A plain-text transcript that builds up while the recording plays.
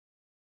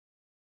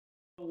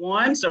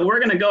One. So we're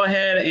going to go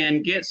ahead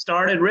and get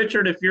started.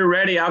 Richard, if you're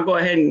ready, I'll go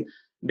ahead and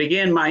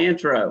begin my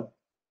intro.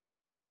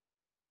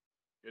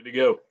 Good to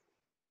go.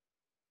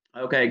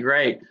 Okay,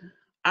 great.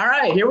 All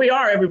right, here we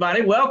are,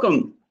 everybody.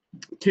 Welcome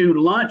to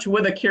Lunch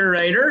with a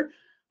Curator.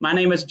 My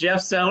name is Jeff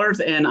Sellers,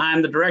 and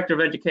I'm the Director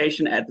of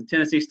Education at the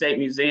Tennessee State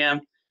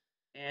Museum.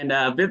 And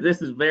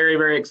this is very,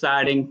 very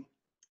exciting.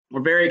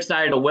 We're very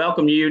excited to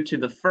welcome you to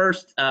the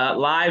first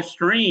live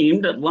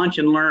streamed Lunch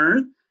and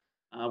Learn.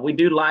 We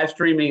do live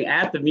streaming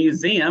at the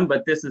museum,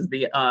 but this is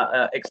the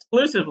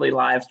exclusively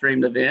live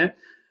streamed event.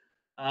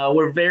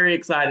 We're very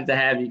excited to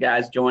have you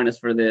guys join us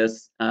for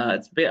this.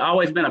 It's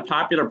always been a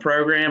popular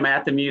program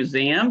at the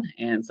museum,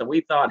 and so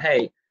we thought,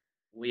 hey,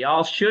 we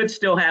all should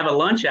still have a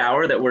lunch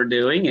hour that we're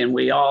doing, and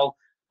we all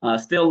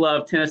still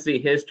love Tennessee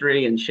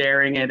history and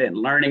sharing it and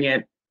learning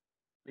it.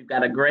 We've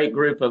got a great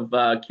group of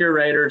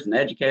curators and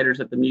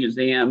educators at the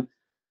museum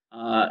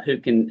who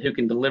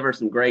can deliver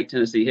some great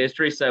Tennessee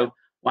history. So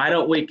why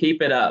don't we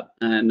keep it up?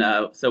 And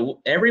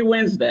so every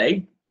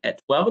Wednesday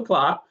at 12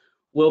 o'clock,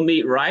 we'll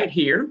meet right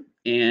here,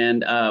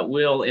 and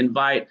we'll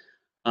invite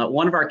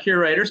one of our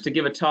curators to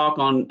give a talk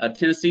on a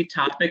Tennessee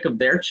topic of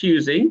their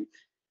choosing.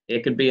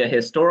 It could be a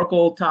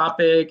historical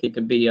topic, it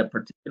could be a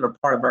particular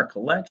part of our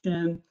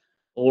collection,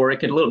 or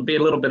it could be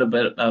a little bit of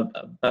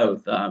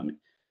both.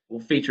 We'll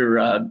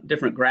feature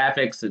different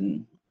graphics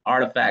and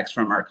artifacts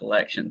from our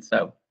collection.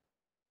 So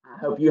I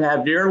hope you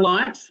have your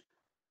lunch.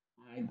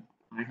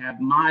 I have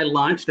my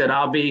lunch that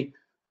I'll be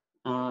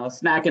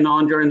snacking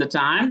on during the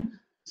time.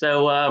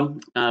 So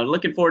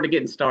looking forward to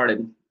getting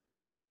started.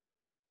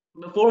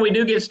 Before we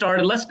do get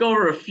started, let's go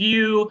over a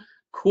few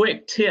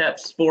quick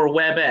tips for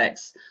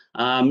WebEx.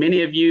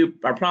 Many of you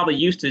are probably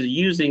used to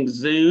using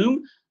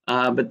Zoom,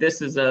 but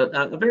this is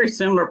a very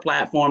similar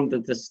platform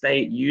that the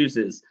state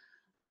uses.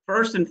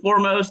 First and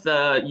foremost,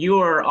 you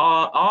are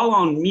all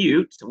on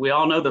mute. We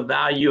all know the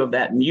value of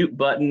that mute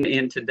button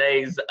in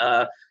today's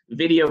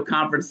video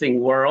conferencing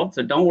world.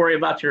 So don't worry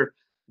about your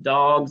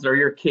dogs or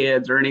your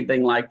kids or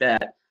anything like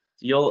that.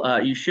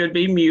 You should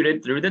be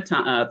muted through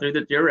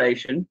the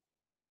duration.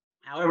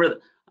 However,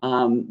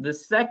 the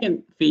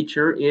second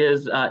feature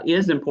is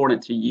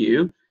important to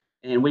you,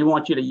 and we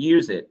want you to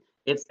use it.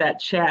 It's that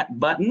chat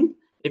button.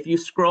 If you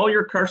scroll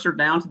your cursor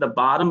down to the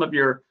bottom of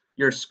your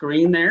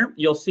screen there,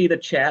 you'll see the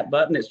chat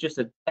button. It's just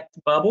a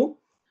text bubble.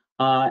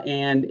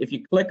 And if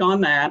you click on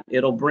that,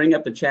 it'll bring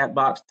up the chat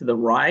box to the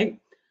right.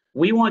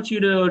 We want you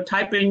to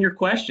type in your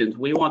questions.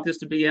 We want this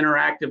to be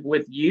interactive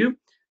with you.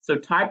 So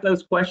type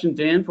those questions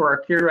in for our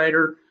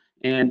curator.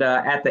 And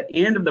at the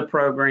end of the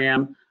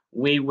program,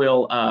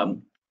 we'll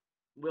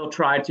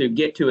try to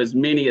get to as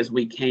many as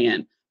we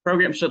can.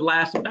 Program should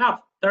last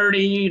about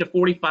 30 to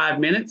 45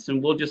 minutes,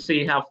 and we'll just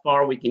see how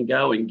far we can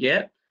go and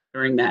get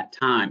during that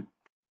time.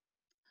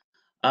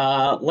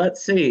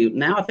 Let's see.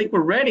 Now I think we're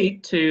ready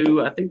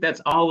to, I think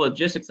that's all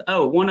logistics.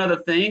 Oh, one other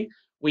thing.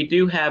 We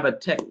do have a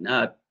tech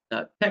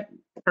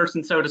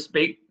person, so to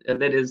speak,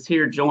 that is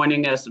here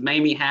joining us,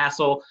 Mamie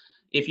Hassel.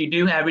 If you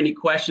do have any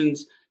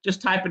questions, just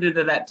type it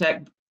into that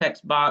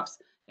text box,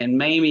 and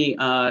Mamie,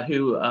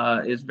 who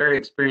is very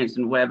experienced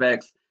in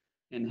WebEx,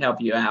 can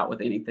help you out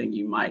with anything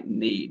you might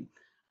need.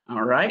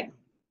 All right.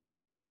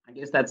 I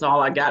guess that's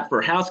all I got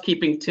for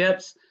housekeeping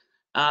tips.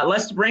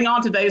 Let's bring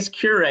on today's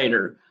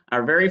curator.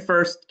 Our very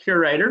first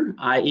curator,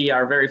 i.e.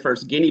 our very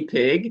first guinea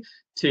pig,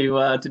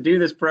 to do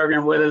this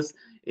program with us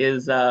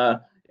is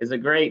a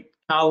great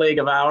colleague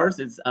of ours.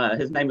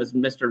 His name is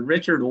Mr.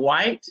 Richard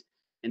White,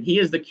 and he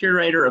is the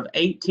curator of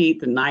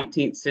 18th and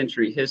 19th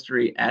century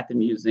history at the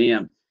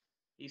museum.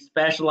 He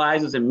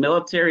specializes in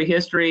military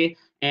history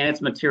and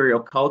its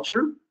material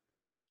culture.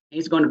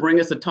 He's going to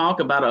bring us a talk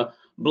about a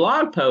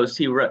blog post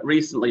he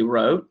recently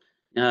wrote.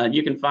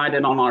 You can find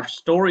it on our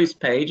stories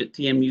page at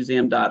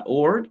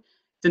tmmuseum.org.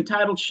 It's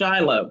entitled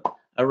Shiloh,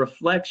 a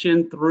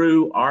reflection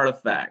through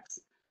artifacts.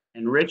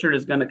 And Richard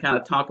is going to kind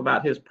of talk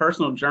about his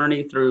personal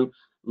journey through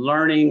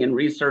learning and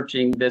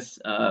researching this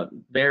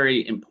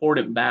very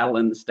important battle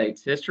in the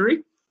state's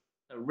history.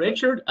 So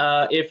Richard,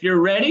 if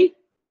you're ready,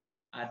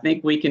 I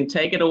think we can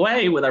take it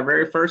away with our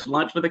very first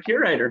Lunch with a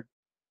Curator.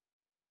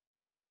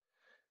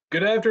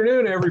 Good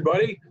afternoon,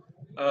 everybody.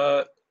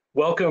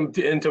 Welcome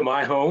into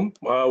my home.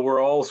 We're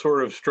all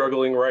sort of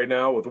struggling right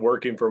now with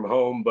working from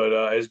home, but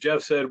as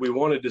Jeff said, we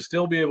wanted to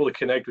still be able to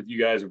connect with you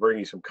guys and bring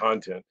you some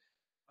content.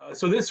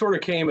 So this sort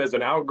of came as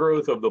an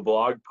outgrowth of the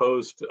blog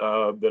post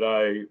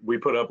that we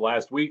put up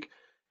last week,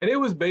 and it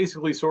was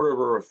basically sort of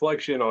a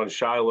reflection on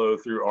Shiloh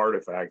through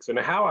artifacts. And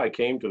how I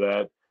came to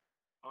that,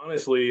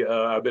 honestly,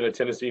 I've been a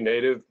Tennessee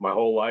native my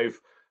whole life.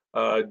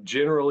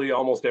 Generally,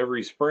 almost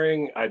every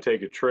spring, I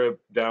take a trip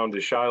down to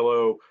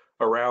Shiloh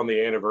around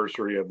the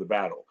anniversary of the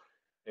battle.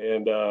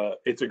 And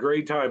it's a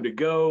great time to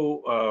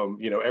go.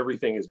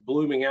 Everything is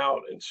blooming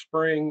out in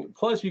spring.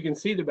 Plus, you can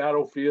see the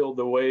battlefield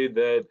the way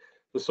that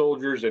the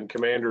soldiers and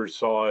commanders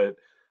saw it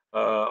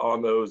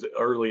on those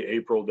early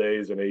April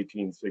days in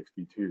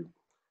 1862.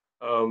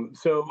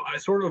 So I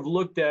sort of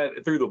looked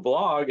at through the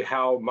blog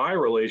how my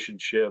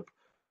relationship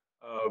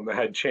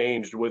had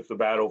changed with the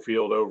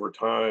battlefield over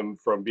time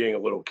from being a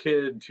little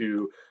kid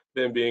to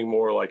then being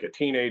more like a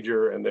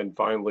teenager, and then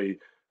finally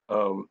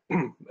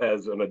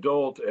as an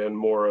adult, and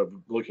more of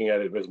looking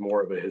at it as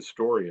more of a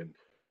historian.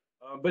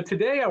 But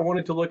today I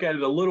wanted to look at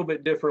it a little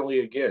bit differently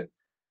again.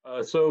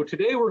 So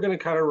today we're going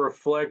to kind of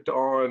reflect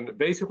on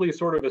basically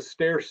sort of a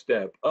stair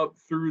step up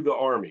through the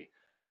Army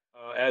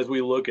as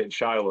we look at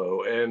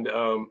Shiloh. And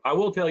I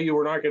will tell you,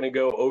 we're not going to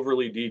go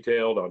overly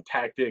detailed on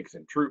tactics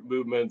and troop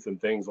movements and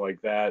things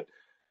like that.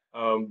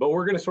 But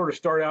we're going to sort of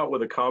start out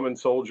with a common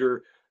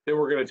soldier. Then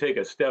we're going to take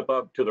a step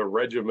up to the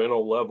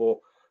regimental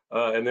level.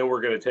 And then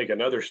we're going to take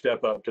another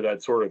step up to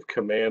that sort of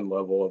command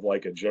level of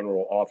like a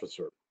general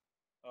officer.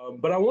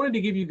 But I wanted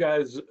to give you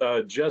guys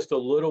just a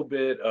little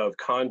bit of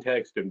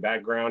context and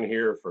background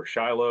here for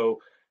Shiloh,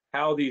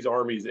 how these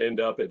armies end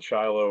up at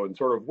Shiloh, and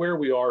sort of where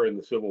we are in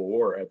the Civil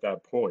War at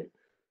that point.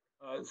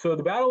 So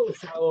the Battle of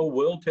Shiloh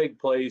will take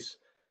place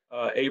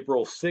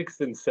April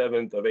 6th and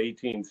 7th of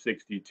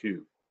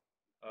 1862.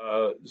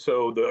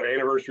 So the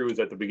anniversary was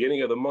at the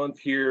beginning of the month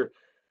here,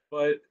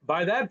 but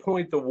by that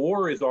point, the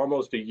war is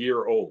almost a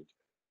year old.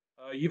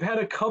 You've had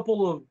a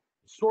couple of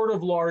sort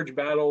of large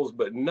battles,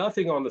 but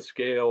nothing on the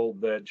scale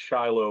that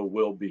Shiloh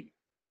will be.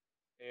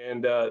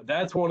 And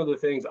that's one of the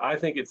things I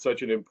think it's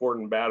such an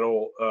important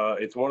battle.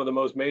 It's one of the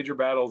most major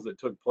battles that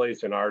took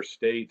place in our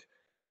state.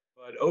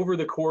 But over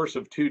the course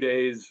of 2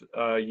 days,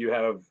 you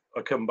have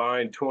a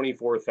combined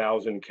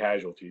 24,000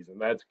 casualties,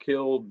 and that's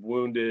killed,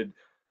 wounded,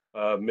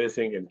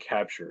 missing, and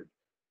captured.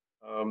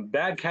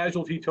 That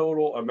casualty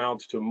total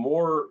amounts to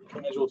more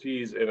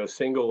casualties in a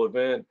single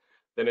event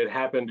than had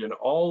happened in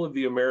all of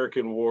the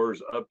American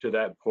wars up to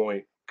that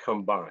point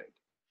combined.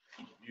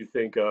 You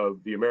think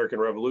of the American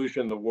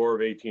Revolution, the War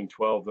of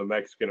 1812, the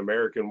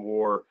Mexican-American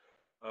War,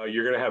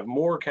 you're going to have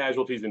more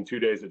casualties in 2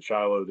 days at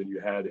Shiloh than you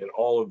had in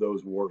all of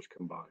those wars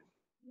combined.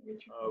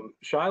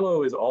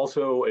 Shiloh is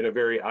also in a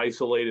very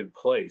isolated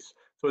place.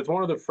 So it's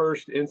one of the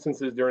first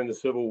instances during the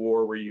Civil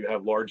War where you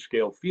have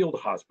large-scale field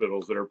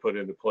hospitals that are put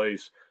into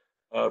place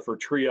for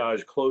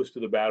triage close to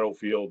the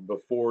battlefield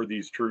before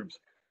these troops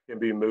can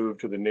be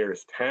moved to the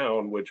nearest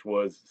town, which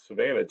was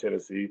Savannah,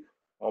 Tennessee,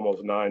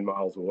 almost 9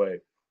 miles away.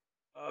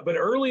 But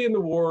early in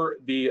the war,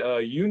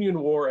 the Union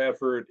war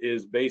effort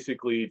is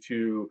basically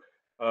to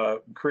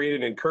create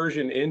an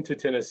incursion into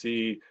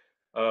Tennessee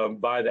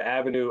by the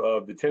avenue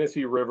of the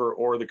Tennessee River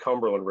or the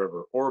Cumberland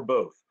River, or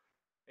both.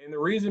 And the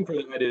reason for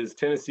that is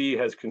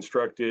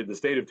the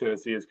state of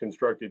Tennessee has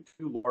constructed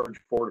two large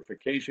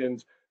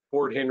fortifications,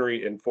 Fort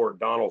Henry and Fort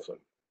Donelson,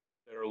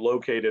 that are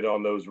located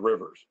on those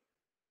rivers.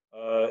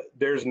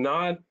 There's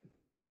not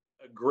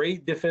a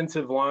great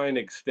defensive line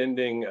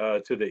extending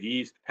to the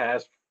east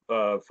past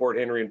Fort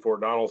Henry and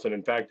Fort Donelson.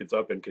 In fact, it's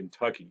up in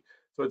Kentucky.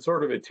 So it's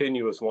sort of a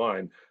tenuous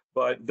line.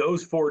 But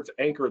those forts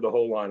anchor the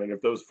whole line. And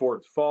if those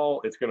forts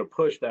fall, it's going to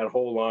push that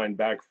whole line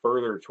back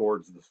further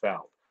towards the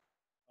south.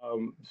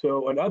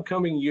 So an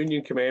upcoming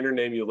Union commander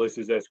named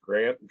Ulysses S.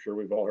 Grant, I'm sure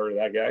we've all heard of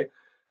that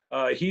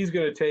guy, he's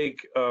going to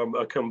take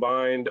a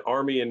combined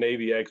Army and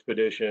Navy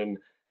expedition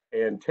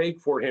and take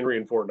Fort Henry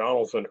and Fort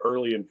Donelson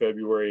early in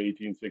February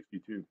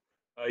 1862.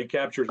 He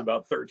captures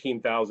about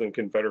 13,000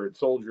 Confederate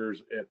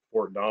soldiers at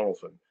Fort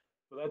Donelson.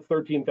 So that's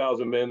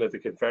 13,000 men that the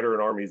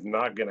Confederate Army is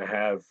not going to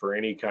have for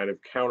any kind of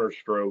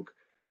counterstroke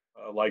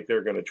like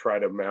they're going to try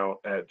to mount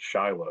at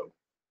Shiloh.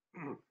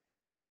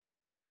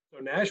 So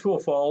Nashville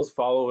falls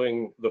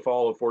following the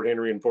fall of Fort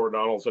Henry and Fort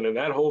Donelson, and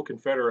that whole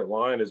Confederate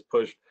line is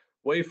pushed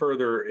way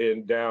further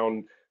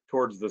down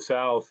towards the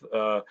south.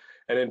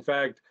 And in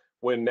fact,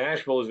 when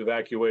Nashville is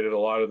evacuated, a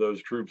lot of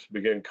those troops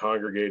begin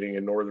congregating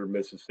in northern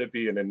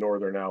Mississippi and in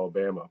northern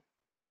Alabama.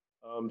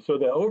 So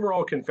the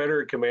overall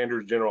Confederate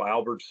commander is General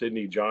Albert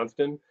Sidney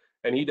Johnston,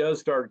 and he does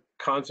start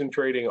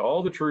concentrating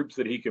all the troops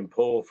that he can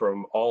pull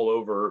from all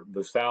over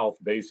the South,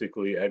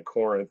 basically at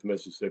Corinth,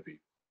 Mississippi.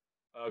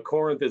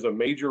 Corinth is a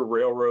major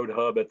railroad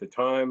hub at the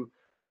time.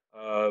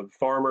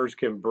 Farmers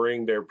can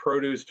bring their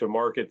produce to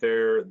market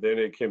there, then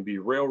it can be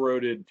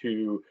railroaded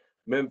to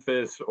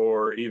Memphis,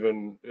 or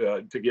even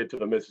to get to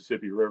the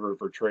Mississippi River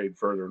for trade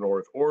further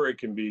north, or it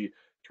can be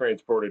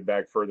transported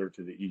back further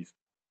to the east.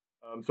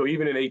 So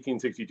even in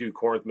 1862,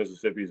 Corinth,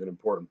 Mississippi is an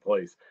important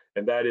place,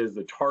 and that is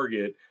the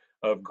target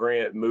of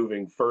Grant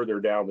moving further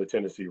down the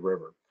Tennessee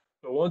River.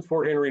 So once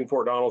Fort Henry and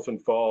Fort Donelson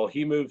fall,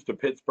 he moves to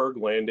Pittsburgh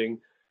Landing,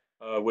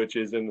 which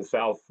is in the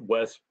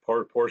southwest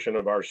portion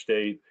of our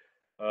state.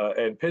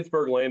 And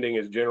Pittsburgh Landing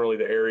is generally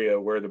the area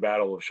where the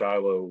Battle of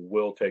Shiloh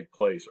will take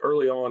place.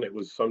 Early on, it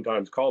was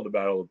sometimes called the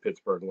Battle of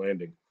Pittsburgh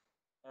Landing.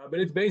 But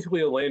it's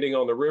basically a landing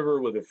on the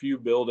river with a few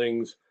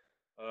buildings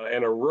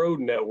and a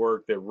road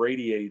network that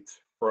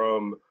radiates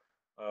from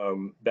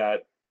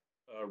that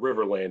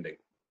river landing.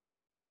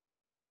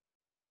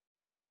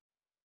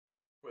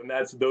 And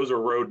those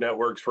are road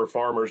networks for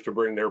farmers to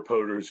bring their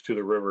produce to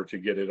the river to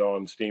get it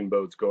on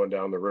steamboats going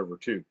down the river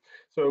too.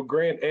 So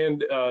Grant,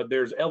 and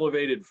there's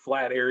elevated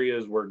flat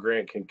areas where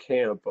Grant can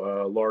camp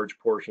large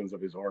portions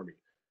of his army.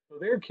 So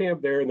they're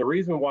camped there, and the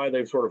reason why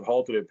they've sort of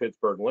halted at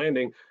Pittsburgh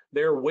Landing,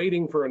 they're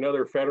waiting for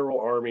another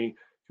federal army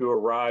to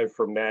arrive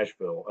from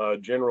Nashville.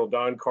 General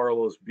Don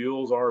Carlos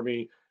Buell's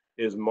army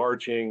is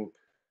marching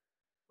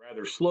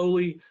rather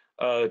slowly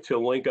to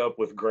link up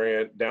with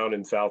Grant down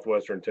in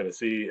southwestern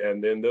Tennessee,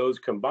 and then those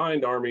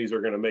combined armies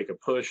are going to make a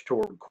push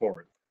toward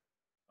Corinth.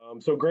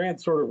 So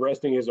Grant's sort of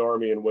resting his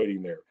army and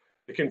waiting there.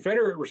 The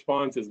Confederate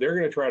response is they're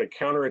going to try to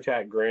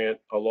counterattack Grant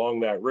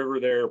along that river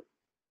there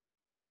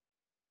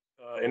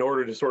in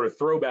order to sort of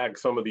throw back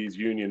some of these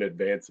Union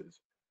advances.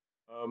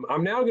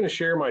 I'm now going to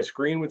share my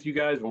screen with you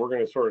guys, and we're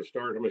going to sort of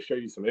start. I'm going to show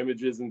you some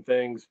images and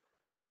things.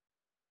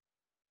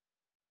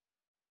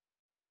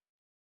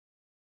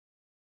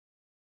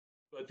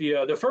 But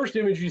the first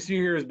image you see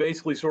here is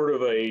basically sort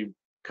of a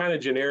kind of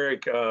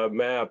generic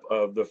map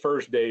of the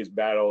first day's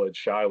battle at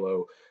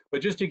Shiloh.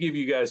 But just to give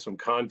you guys some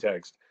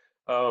context,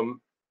 and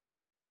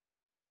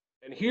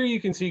here you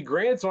can see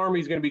Grant's army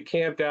is going to be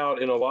camped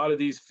out in a lot of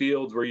these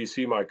fields where you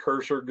see my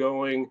cursor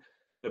going.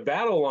 The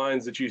battle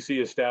lines that you see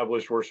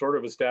established were sort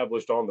of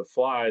established on the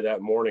fly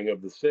that morning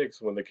of the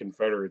 6th when the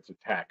Confederates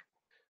attacked.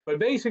 But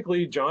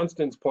basically,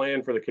 Johnston's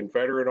plan for the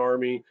Confederate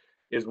army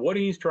is what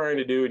he's trying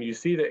to do, and you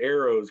see the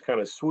arrows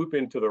kind of swoop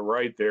into the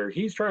right there.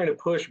 He's trying to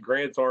push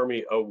Grant's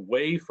army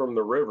away from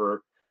the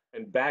river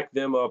and back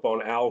them up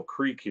on Owl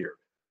Creek here.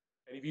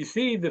 And if you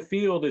see, the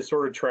field is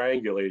sort of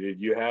triangulated.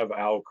 You have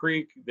Owl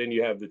Creek, then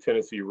you have the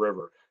Tennessee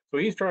River. So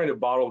he's trying to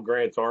bottle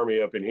Grant's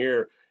army up in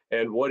here,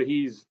 and what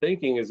he's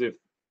thinking is if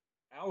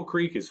Owl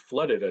Creek is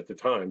flooded at the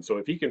time, so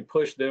if he can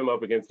push them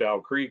up against Owl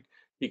Creek,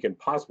 he can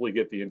possibly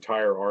get the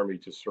entire army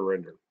to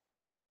surrender.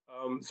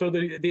 So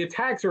the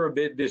attacks are a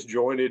bit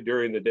disjointed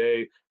during the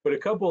day, but a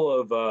couple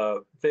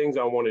of things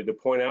I wanted to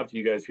point out to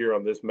you guys here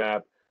on this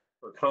map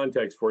for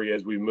context for you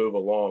as we move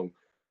along.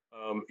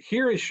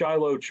 Here is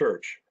Shiloh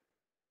Church,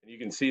 and you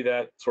can see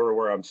that sort of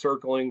where I'm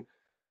circling.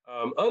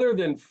 Other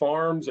than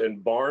farms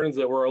and barns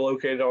that were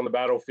located on the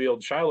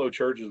battlefield, Shiloh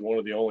Church is one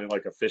of the only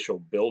like official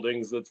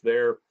buildings that's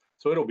there,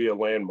 so it'll be a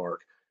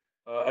landmark.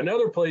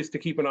 Another place to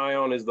keep an eye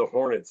on is the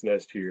Hornet's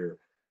Nest here.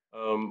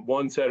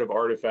 One set of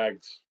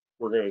artifacts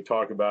we're going to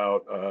talk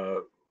about,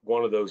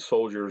 one of those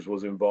soldiers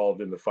was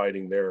involved in the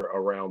fighting there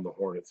around the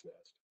Hornet's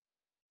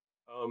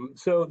Nest.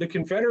 So the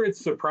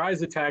Confederates'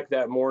 surprise attack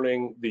that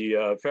morning,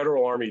 the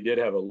Federal Army did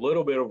have a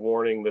little bit of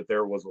warning that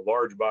there was a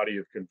large body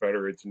of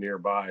Confederates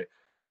nearby.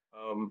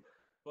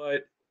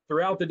 But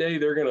throughout the day,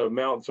 they're going to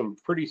mount some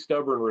pretty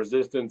stubborn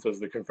resistance as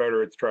the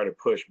Confederates try to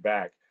push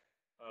back.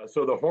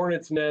 So the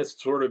Hornet's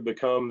Nest sort of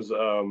becomes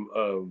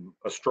a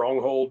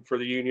stronghold for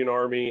the Union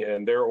Army,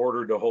 and they're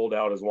ordered to hold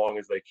out as long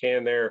as they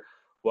can there,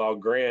 while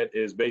Grant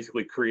is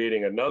basically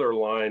creating another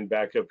line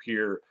back up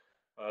here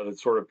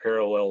that's sort of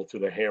parallel to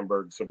the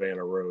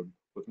Hamburg-Savannah Road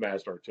with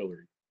massed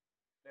artillery.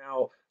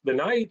 Now, the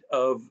night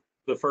of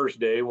the first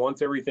day,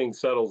 once everything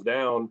settles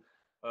down,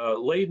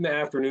 late in the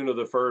afternoon of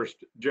the 1st,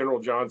 General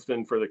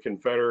Johnston for the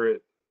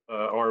Confederate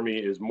Army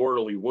is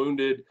mortally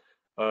wounded,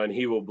 and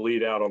he will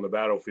bleed out on the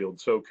battlefield.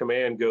 So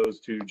command goes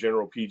to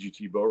General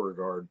PGT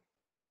Beauregard.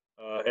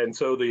 And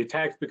so the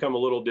attacks become a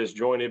little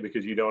disjointed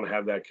because you don't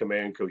have that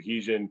command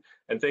cohesion,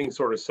 and things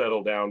sort of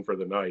settle down for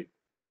the night.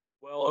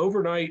 Well,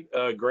 overnight,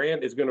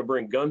 Grant is going to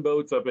bring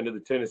gunboats up into the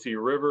Tennessee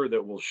River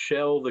that will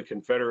shell the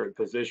Confederate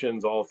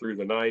positions all through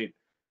the night,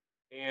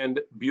 and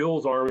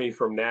Buell's army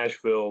from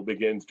Nashville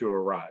begins to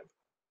arrive.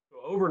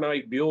 So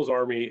overnight, Buell's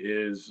army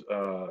is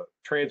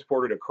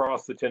transported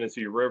across the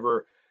Tennessee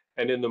River,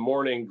 and in the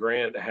morning,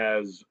 Grant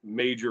has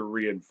major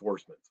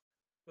reinforcements.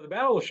 So the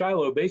Battle of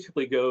Shiloh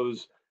basically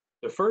goes,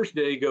 the first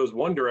day goes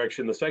one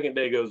direction, the second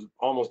day goes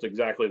almost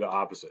exactly the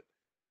opposite.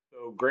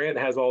 So Grant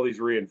has all these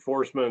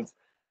reinforcements,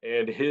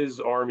 and his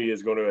army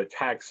is going to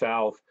attack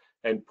south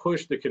and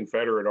push the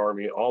Confederate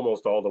army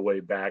almost all the way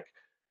back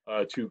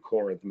to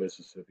Corinth,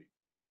 Mississippi.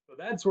 So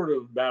that's sort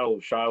of Battle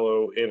of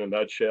Shiloh in a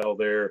nutshell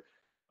there,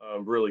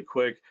 really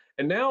quick.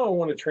 And now I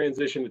want to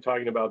transition to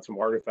talking about some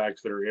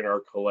artifacts that are in our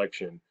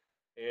collection.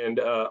 And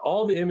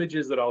all the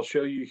images that I'll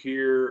show you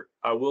here,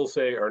 I will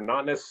say, are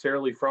not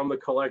necessarily from the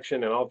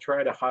collection, and I'll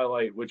try to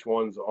highlight which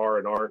ones are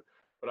and aren't.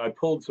 But I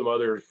pulled some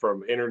others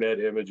from internet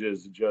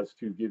images just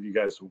to give you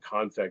guys some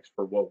context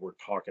for what we're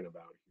talking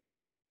about.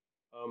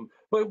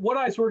 But what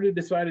I sort of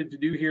decided to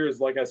do here is,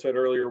 like I said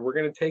earlier, we're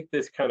going to take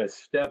this kind of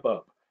step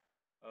up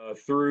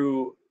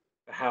through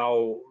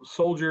how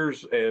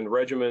soldiers and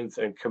regiments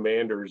and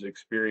commanders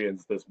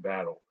experience this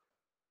battle.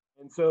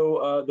 And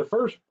so the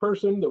first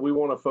person that we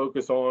want to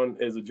focus on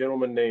is a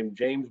gentleman named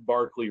James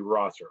Barclay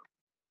Rosser.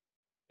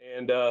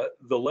 And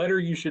the letter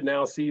you should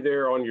now see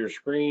there on your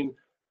screen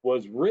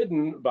was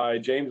written by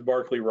James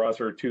Barclay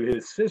Rosser to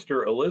his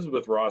sister,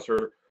 Elizabeth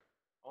Rosser,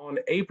 on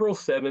April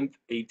 7th,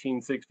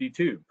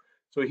 1862.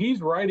 So he's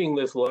writing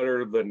this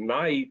letter the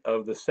night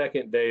of the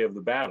second day of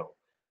the battle.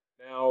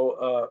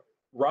 Now,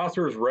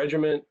 Rosser's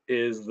regiment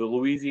is the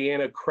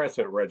Louisiana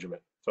Crescent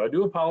Regiment. So I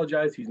do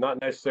apologize, he's not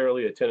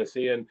necessarily a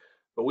Tennessean,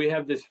 but we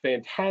have this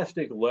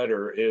fantastic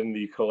letter in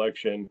the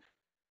collection.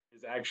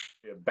 It's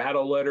actually a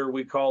battle letter,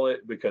 we call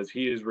it, because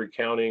he is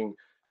recounting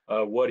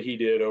what he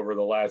did over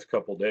the last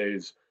couple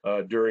days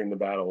during the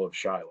Battle of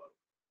Shiloh.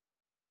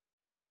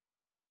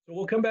 So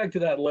we'll come back to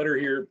that letter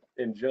here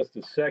in just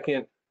a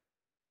second.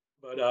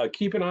 But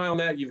keep an eye on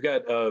that. You've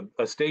got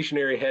a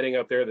stationary heading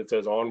up there that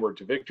says "Onward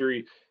to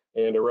Victory"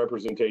 and a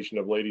representation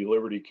of Lady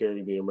Liberty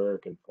carrying the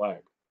American flag.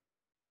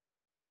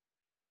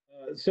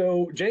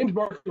 So James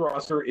Barker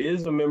Rosser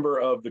is a member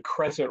of the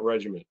Crescent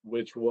Regiment,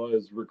 which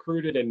was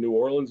recruited in New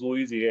Orleans,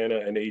 Louisiana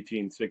in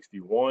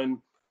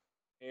 1861.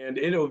 And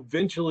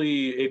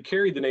it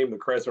carried the name of the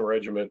Crescent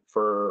Regiment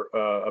for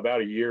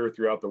about a year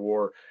throughout the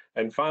war.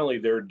 And finally,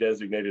 they're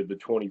designated the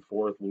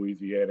 24th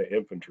Louisiana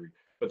Infantry.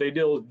 But they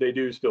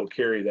do still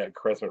carry that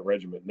Crescent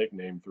Regiment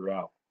nickname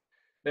throughout.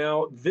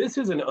 Now, this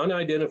is an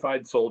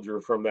unidentified soldier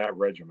from that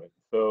regiment.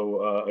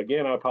 So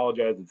again, I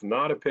apologize. It's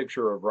not a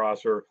picture of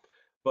Rosser,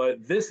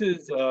 but this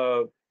is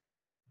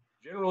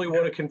generally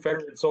what a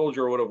Confederate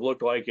soldier would have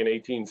looked like in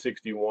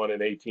 1861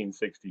 and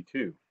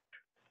 1862.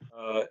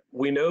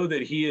 We know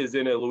that he is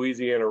in a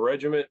Louisiana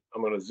regiment.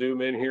 I'm going to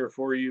zoom in here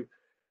for you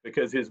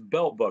because his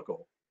belt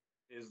buckle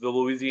is the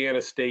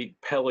Louisiana State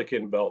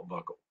Pelican belt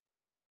buckle.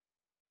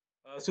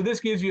 So this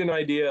gives you an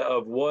idea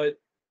of what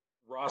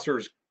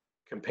Rosser's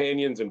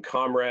companions and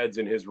comrades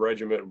in his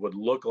regiment would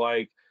look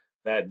like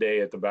that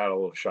day at the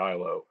Battle of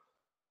Shiloh.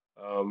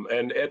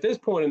 And at this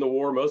point in the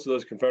war, most of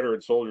those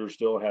Confederate soldiers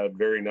still had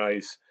very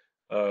nice,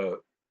 fully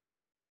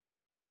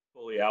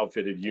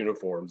outfitted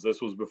uniforms.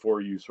 This was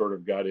before you sort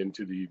of got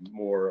into the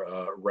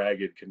more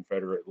ragged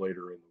Confederate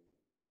later in the war.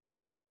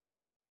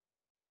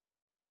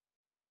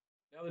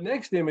 Now, the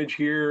next image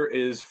here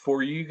is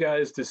for you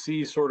guys to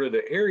see sort of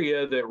the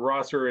area that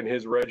Rosser and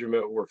his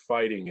regiment were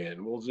fighting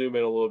in. We'll zoom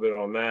in a little bit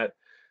on that.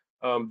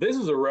 This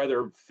is a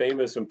rather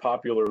famous and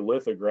popular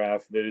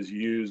lithograph that is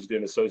used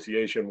in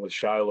association with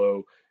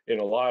Shiloh in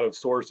a lot of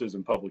sources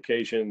and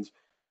publications.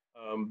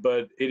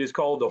 But it is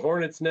called The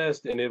Hornet's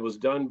Nest, and it was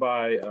done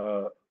by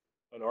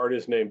an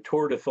artist named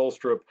Tor de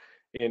Thulstrup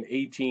in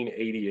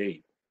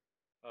 1888.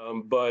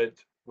 But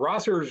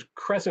Rosser's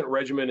Crescent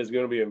Regiment is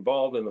going to be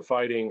involved in the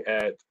fighting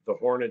at the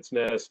Hornet's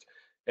Nest,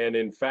 and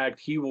in fact,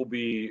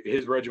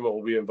 his regiment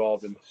will be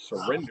involved in the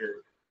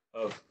surrender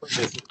of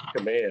Prentice's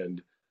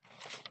command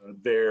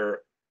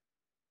there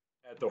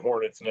at the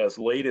Hornet's Nest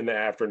late in the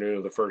afternoon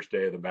of the first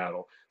day of the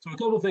battle. So a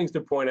couple things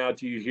to point out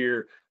to you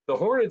here. The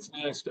Hornet's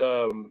Nest,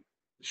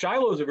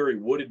 Shiloh is a very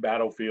wooded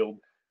battlefield,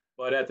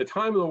 but at the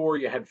time of the war,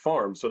 you had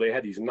farms. So they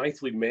had these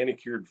nicely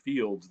manicured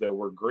fields that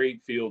were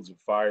great fields of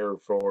fire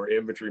for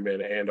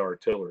infantrymen and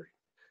artillery.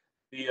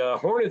 The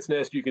Hornet's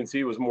Nest, you can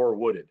see, was more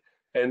wooded.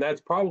 And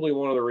that's probably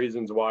one of the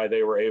reasons why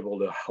they were able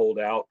to hold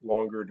out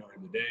longer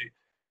during the day,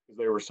 because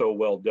they were so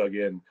well dug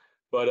in.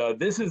 But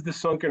this is the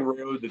sunken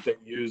road that they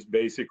used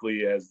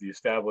basically as the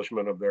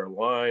establishment of their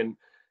line.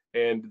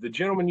 And the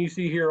gentleman you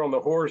see here on the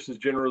horse is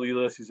General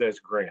Ulysses S.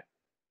 Grant.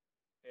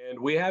 And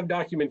we have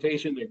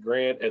documentation that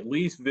Grant at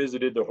least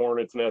visited the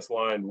Hornet's Nest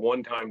line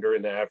one time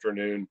during the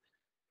afternoon,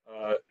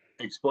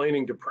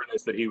 explaining to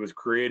Prentice that he was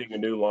creating a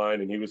new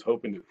line and he was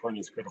hoping that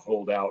Prentice could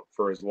hold out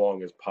for as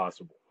long as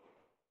possible.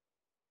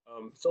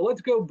 So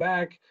let's go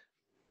back,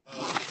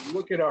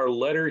 look at our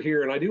letter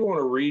here. And I do want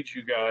to read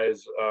you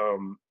guys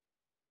an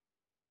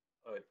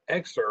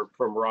excerpt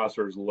from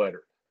Rosser's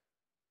letter.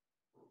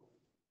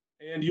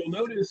 And you'll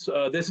notice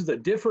this is a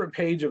different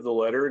page of the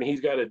letter, and he's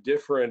got a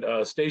different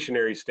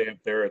stationery stamp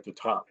there at the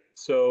top.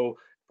 So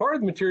part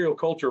of the material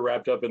culture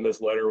wrapped up in this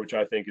letter, which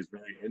I think is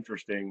very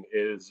interesting,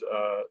 is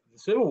the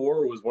Civil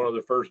War was one of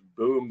the first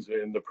booms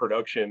in the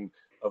production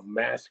of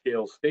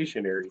mass-scale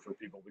stationery for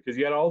people, because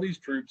you had all these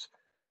troops.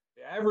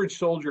 The average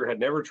soldier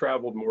had never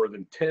traveled more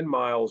than 10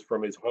 miles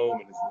from his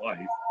home in his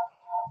life.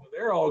 So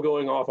they're all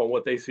going off on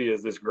what they see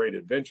as this great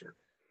adventure.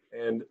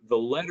 And the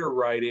letter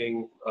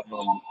writing,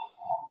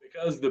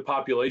 because the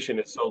population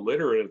is so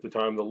literate at the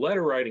time, the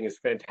letter writing is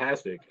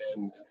fantastic,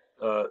 and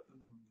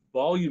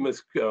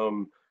voluminous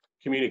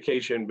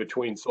communication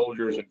between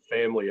soldiers and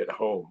family at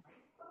home.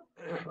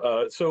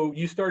 So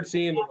you start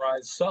seeing the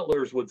rise.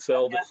 Sutlers would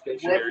sell the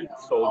stationery to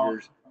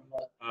soldiers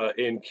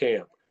in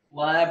camp.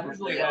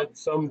 Usually had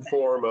some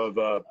form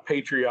of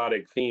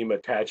patriotic theme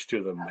attached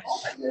to them.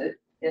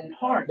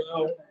 Now,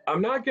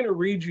 I'm not going to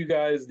read you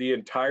guys the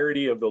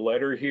entirety of the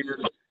letter here.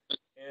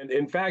 And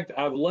in fact,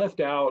 I've left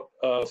out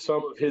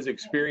some of his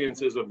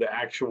experiences of the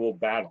actual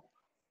battle.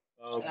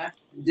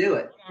 Do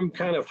it. What I'm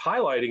kind of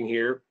highlighting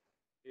here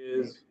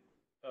is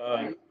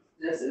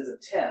this is a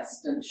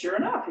test, and sure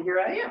enough, here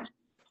I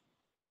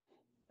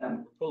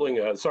am.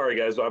 Sorry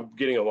guys, I'm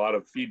getting a lot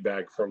of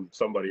feedback from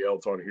somebody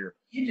else on here.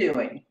 What are you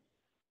doing?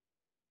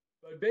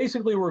 But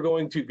basically, we're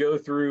going to go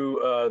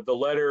through the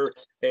letter,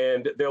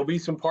 and there'll be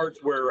some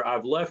parts where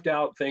I've left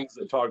out things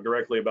that talk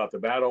directly about the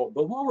battle.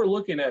 But what we're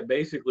looking at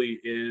basically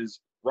is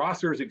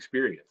Rosser's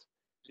experience,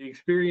 the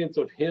experience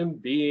of him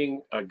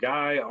being a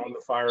guy on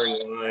the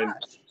firing line.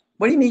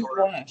 What do you mean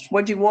wash?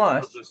 What'd you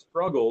wash? The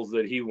struggles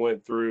that he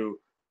went through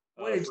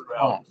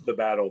throughout the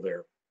battle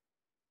there.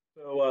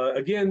 So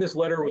again, this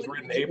letter was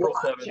written April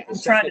 7th. I'm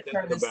trying to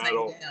turn this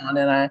thing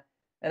down,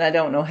 and I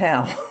don't know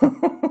how.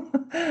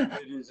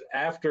 It is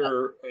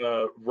after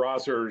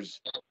Rosser's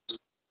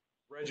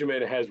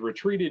regiment has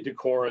retreated to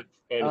Corinth,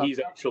 and he's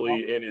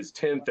actually in his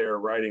tent there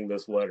writing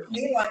this letter.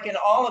 Me, like in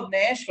all of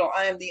Nashville,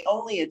 I am the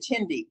only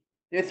attendee.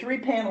 There are 3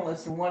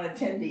 panelists and 1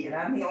 attendee, and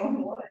I'm the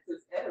only one that says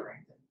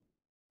Etherington.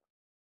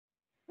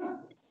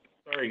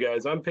 Sorry,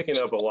 guys, I'm picking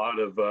up a lot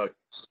of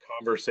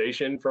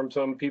conversation from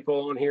some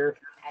people on here.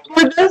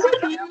 For those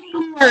of you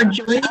who are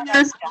joining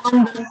us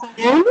on the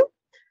phone,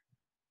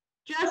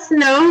 just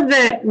know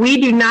that we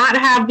do not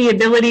have the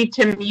ability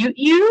to mute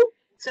you.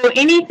 So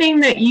anything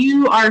that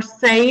you are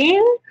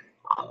saying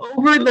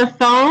over the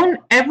phone,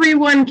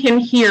 everyone can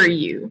hear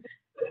you.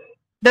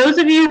 Those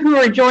of you who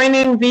are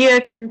joining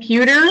via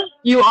computer,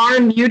 you are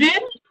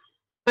muted.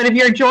 But if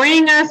you're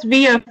joining us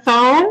via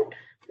phone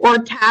or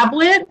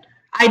tablet,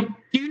 I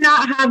do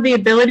not have the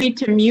ability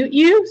to mute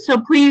you. So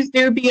please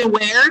do be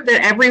aware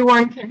that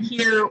everyone can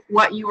hear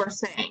what you are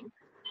saying.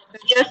 So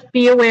just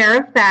be aware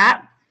of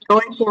that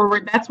going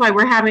forward. That's why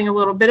we're having a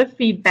little bit of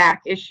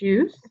feedback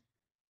issues.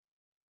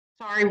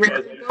 Sorry,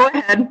 Rick, go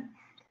ahead.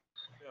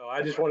 No,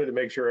 I just wanted to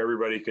make sure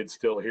everybody could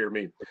still hear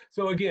me.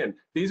 So again,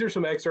 these are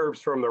some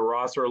excerpts from the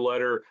Rosser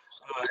letter.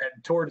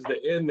 And towards the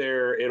end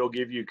there, it'll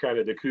give you kind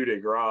of the coup de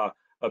grace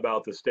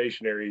about the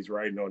stationery he's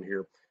writing on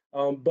here.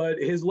 But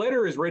his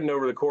letter is written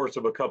over the course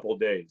of a couple of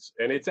days.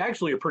 And it's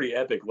actually a pretty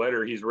epic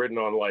letter. He's written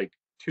on like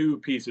 2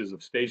 pieces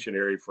of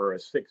stationery for a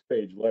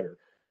 6-page letter,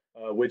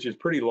 which is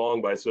pretty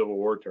long by Civil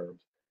War terms.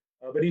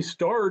 But he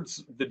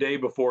starts the day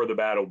before the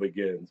battle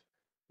begins.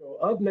 So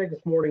up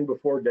next morning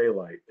before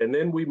daylight, and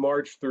then we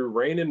marched through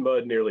rain and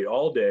mud nearly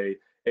all day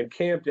and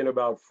camped in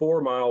about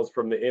 4 miles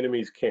from the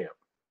enemy's camp.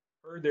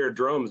 Heard their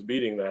drums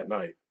beating that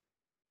night.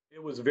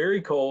 It was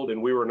very cold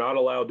and we were not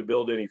allowed to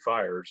build any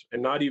fires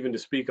and not even to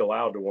speak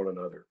aloud to one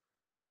another.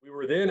 We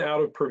were then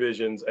out of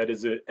provisions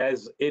as it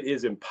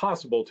is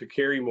impossible to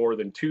carry more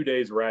than 2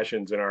 days'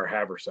 rations in our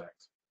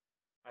haversacks.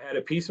 I had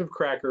a piece of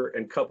cracker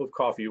and cup of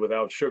coffee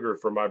without sugar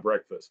for my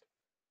breakfast.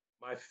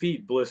 My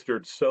feet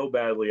blistered so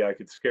badly I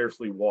could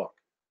scarcely walk.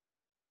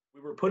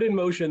 We were put in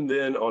motion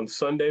then on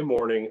Sunday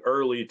morning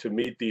early to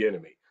meet the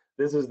enemy.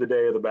 This is the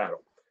day of the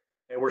battle.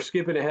 And we're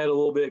skipping ahead a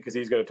little bit because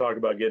he's going to talk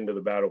about getting to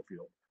the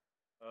battlefield.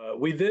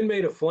 We then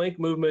made a flank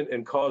movement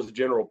and caused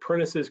General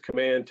Prentice's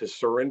command to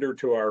surrender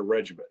to our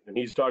regiment. And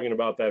he's talking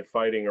about that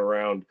fighting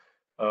around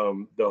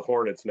the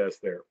Hornet's Nest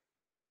there.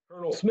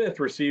 Colonel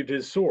Smith received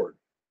his sword.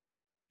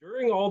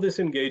 During all this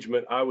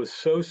engagement, I was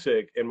so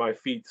sick and my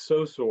feet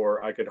so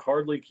sore I could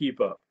hardly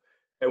keep up,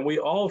 and we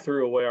all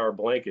threw away our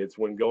blankets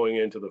when going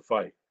into the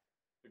fight.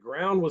 The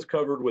ground was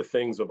covered with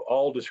things of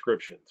all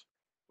descriptions.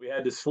 We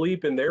had to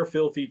sleep in their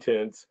filthy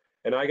tents,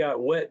 and I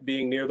got wet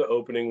being near the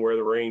opening where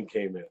the rain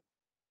came in.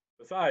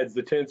 Besides,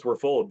 the tents were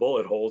full of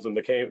bullet holes and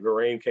the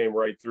rain came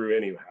right through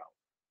anyhow.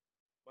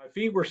 My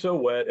feet were so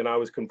wet and I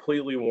was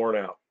completely worn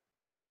out.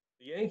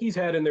 The Yankees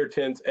had in their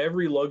tents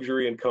every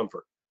luxury and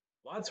comfort.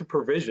 Lots of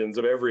provisions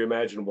of every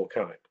imaginable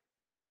kind.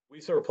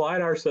 We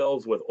supplied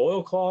ourselves with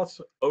oilcloths,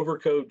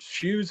 overcoats,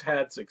 shoes,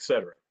 hats,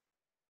 etc.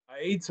 I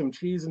ate some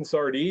cheese and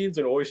sardines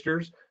and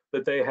oysters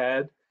that they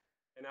had,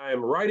 and I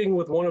am writing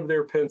with one of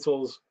their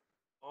pencils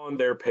on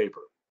their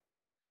paper.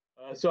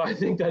 So I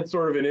think that's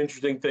sort of an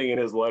interesting thing in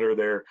his letter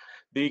there.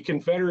 The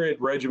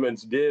Confederate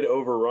regiments did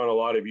overrun a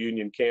lot of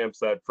Union camps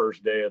that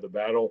first day of the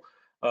battle.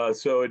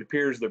 So it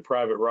appears that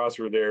Private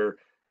Rosser there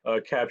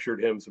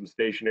captured him some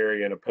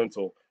stationery and a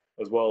pencil,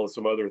 as well as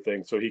some other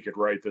things, so he could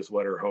write this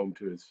letter home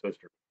to his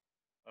sister.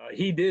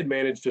 He did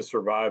manage to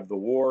survive the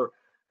war,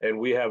 and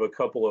we have a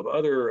couple of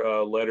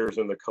other letters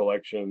in the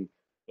collection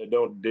that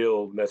don't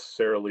deal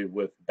necessarily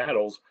with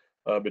battles,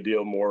 but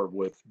deal more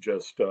with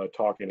just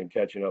talking and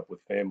catching up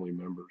with family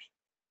members.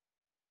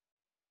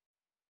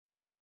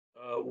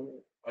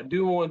 I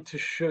do want to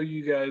show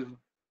you guys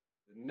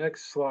the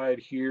next slide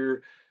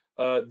here.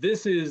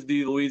 This is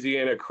the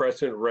Louisiana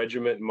Crescent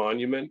Regiment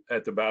Monument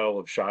at the Battle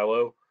of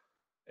Shiloh,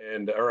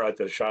 or at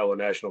the Shiloh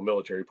National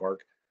Military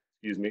Park,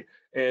 excuse me.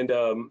 And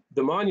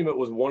the monument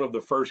was one of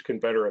the first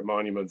Confederate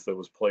monuments that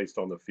was placed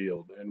on the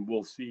field. And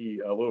we'll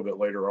see a little bit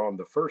later on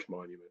the first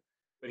monument.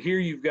 But here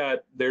you've got,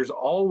 there's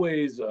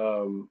always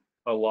a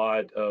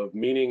lot of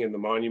meaning in the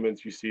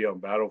monuments you see on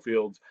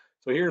battlefields.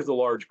 So here's the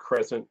large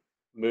crescent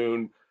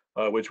moon,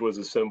 which was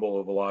a symbol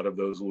of a lot of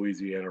those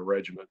Louisiana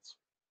regiments.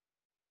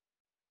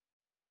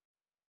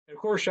 And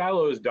of course,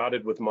 Shiloh is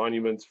dotted with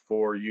monuments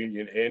for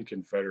Union and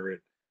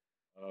Confederate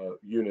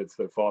units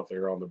that fought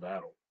there on the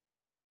battle.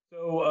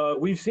 So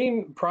we've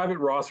seen Private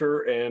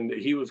Rosser, and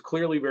he was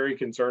clearly very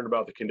concerned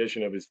about the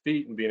condition of his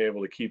feet and being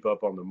able to keep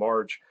up on the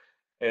march.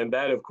 And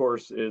that, of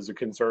course, is a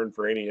concern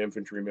for any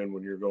infantryman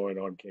when you're going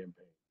on campaign.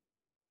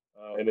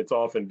 And it's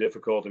often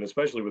difficult, and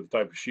especially with the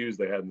type of shoes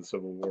they had in the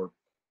Civil War,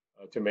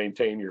 to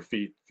maintain your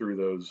feet through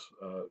those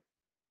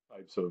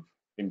types of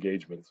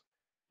engagements.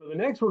 So the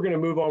next we're going to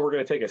move on, we're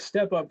going to take a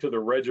step up to the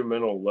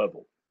regimental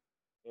level.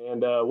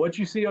 And what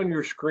you see on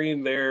your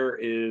screen there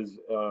is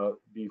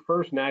the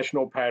first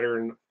national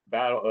pattern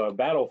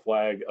battle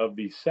flag of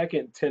the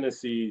 2nd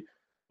Tennessee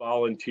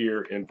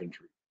Volunteer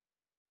Infantry.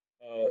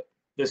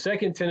 The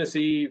 2nd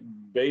Tennessee,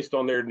 based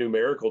on their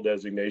numerical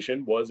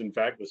designation, was in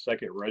fact the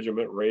 2nd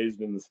Regiment raised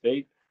in the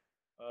state.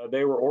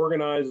 They were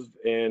organized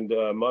and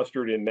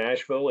mustered in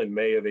Nashville in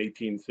May of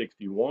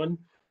 1861,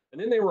 and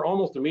then they were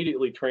almost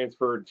immediately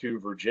transferred to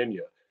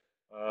Virginia.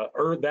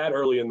 That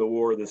early in the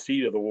war, the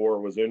seat of the war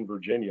was in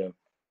Virginia,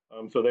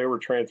 so they were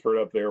transferred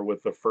up there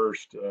with the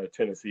 1st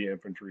Tennessee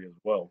Infantry as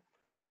well.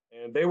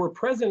 And they were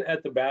present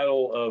at the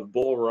Battle of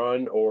Bull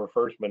Run or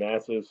First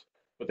Manassas,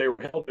 but they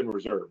were held in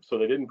reserve, so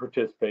they didn't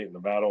participate in the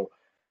battle.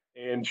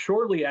 And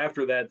shortly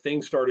after that,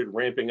 things started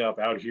ramping up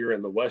out here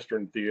in the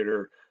Western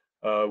Theater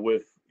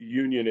with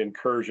Union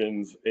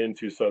incursions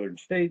into Southern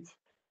states.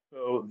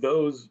 So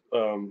those,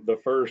 the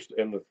 1st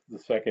and the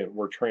 2nd,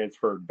 were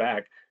transferred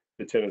back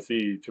to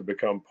Tennessee to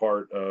become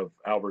part of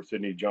Albert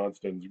Sidney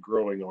Johnston's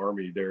growing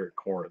army there at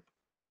Corinth.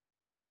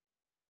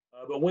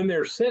 But when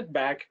they're sent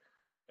back,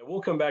 and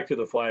we'll come back to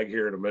the flag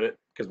here in a minute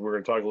because we're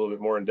going to talk a little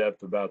bit more in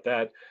depth about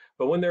that.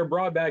 But when they're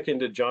brought back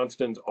into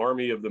Johnston's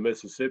Army of the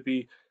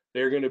Mississippi,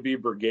 they're going to be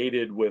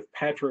brigaded with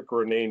Patrick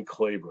Renane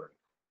Claiborne.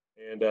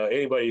 And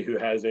anybody who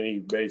has any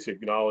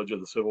basic knowledge of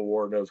the Civil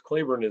War knows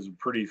Claiborne is a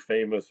pretty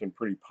famous and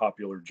pretty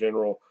popular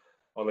general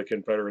on the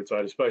Confederate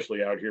side,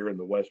 especially out here in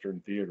the Western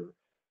Theater.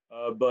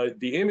 But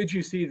the image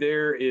you see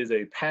there is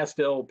a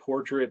pastel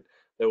portrait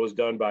that was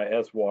done by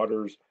S.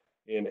 Waters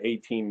in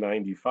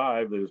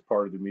 1895 that is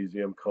part of the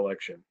museum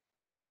collection.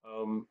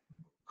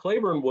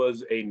 Claiborne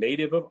was a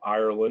native of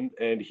Ireland,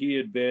 and he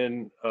had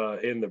been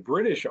in the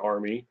British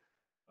Army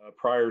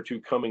prior to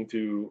coming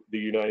to the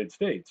United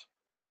States.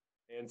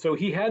 And so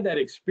he had that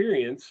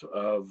experience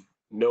of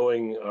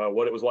knowing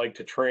what it was like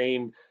to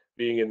train,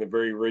 being in the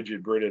very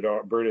rigid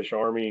British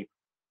Army.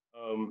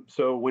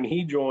 So when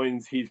he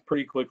joins, he's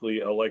pretty quickly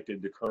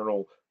elected to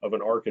colonel of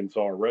an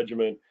Arkansas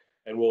regiment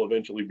and will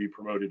eventually be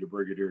promoted to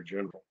brigadier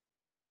general.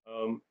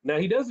 Now,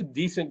 he does a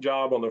decent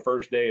job on the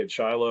first day at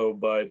Shiloh,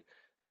 but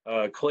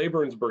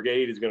Claiborne's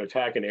brigade is going to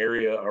attack an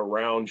area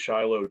around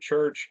Shiloh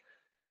Church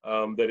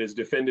that is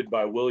defended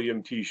by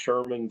William T.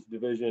 Sherman's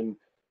division.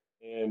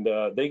 And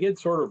they get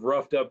sort of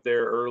roughed up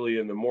there early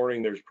in the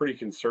morning. There's pretty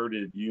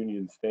concerted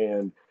Union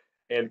stand.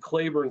 And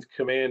Claiborne's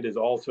command is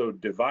also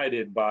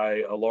divided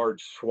by a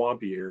large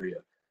swampy area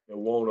that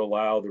won't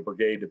allow the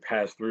brigade to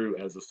pass through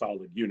as a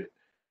solid unit.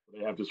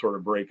 They have to sort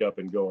of break up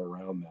and go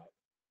around that.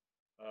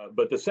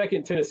 But the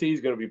 2nd Tennessee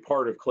is going to be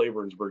part of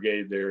Claiborne's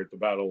brigade there at the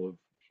Battle of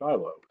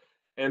Shiloh.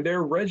 And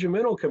their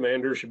regimental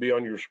commander should be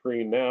on your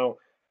screen now.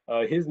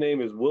 His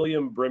name is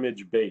William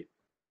Brimage Bate.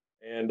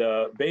 And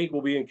Bate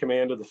will be in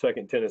command of the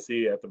 2nd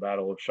Tennessee at the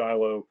Battle of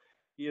Shiloh.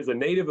 He is a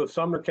native of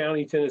Sumner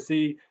County,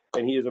 Tennessee,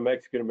 and he is a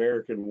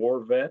Mexican-American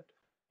war vet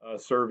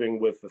serving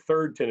with the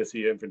 3rd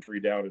Tennessee Infantry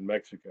down in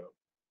Mexico.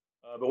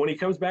 But when he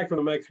comes back from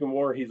the Mexican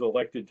War, he's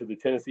elected to the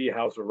Tennessee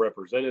House of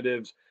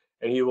Representatives,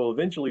 and he will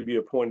eventually be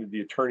appointed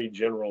the Attorney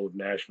General of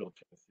Nashville,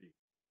 Tennessee.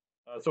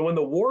 So when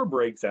the war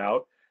breaks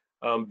out,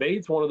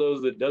 Bate's one of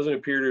those that doesn't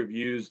appear to have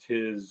used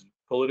his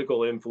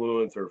political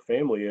influence or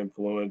family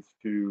influence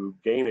to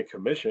gain a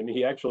commission.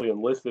 He actually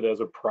enlisted as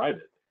a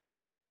private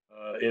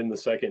in the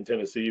 2nd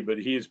Tennessee, but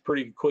he's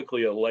pretty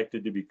quickly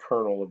elected to be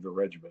colonel of the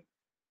regiment.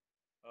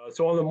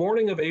 So on the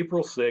morning of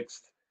April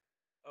 6th,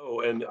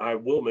 and I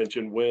will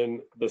mention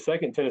when the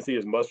 2nd Tennessee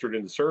is mustered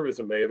into service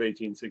in May of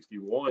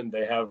 1861,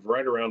 they have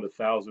right around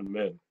 1,000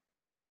 men.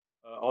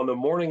 On the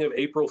morning of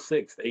April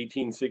 6th,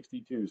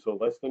 1862, so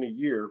less than a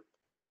year,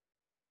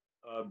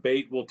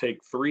 Bate will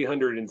take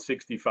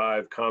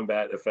 365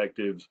 combat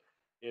effectives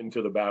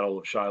into the Battle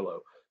of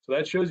Shiloh. So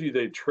that shows you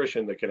the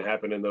attrition that can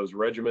happen in those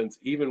regiments,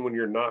 even when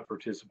you're not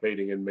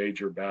participating in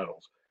major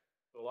battles.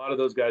 So a lot of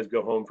those guys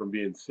go home from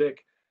being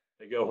sick.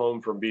 They go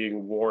home from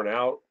being worn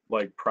out,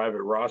 like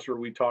Private Rosser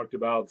we talked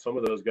about. Some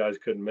of those guys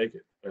couldn't make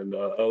it, and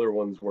other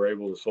ones were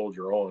able to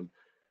soldier on.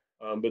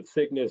 But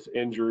sickness,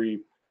 injury,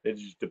 it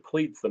just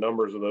depletes the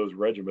numbers of those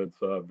regiments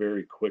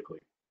very quickly.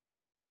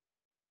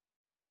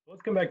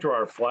 Let's come back to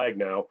our flag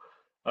now.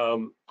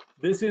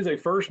 This is a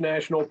first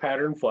national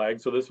pattern flag.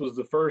 So this was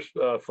the first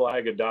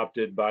flag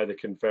adopted by the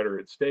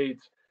Confederate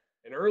States.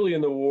 And early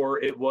in the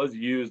war, it was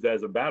used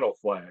as a battle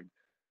flag.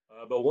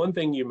 But one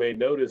thing you may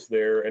notice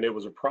there, and it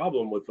was a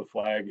problem with the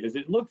flag, is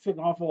it looks an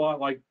awful lot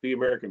like the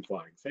American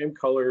flag. Same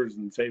colors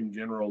and same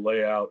general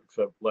layout,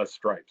 except less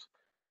stripes.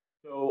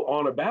 So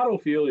on a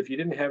battlefield, if you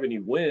didn't have any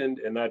wind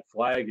and that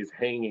flag is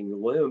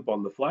hanging limp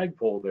on the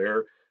flagpole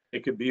there,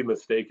 it could be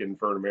mistaken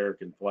for an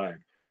American flag.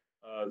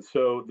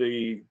 So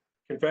the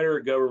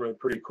Confederate government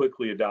pretty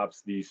quickly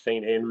adopts the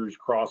St. Andrew's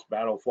Cross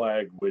battle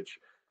flag, which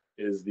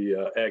is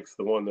the X,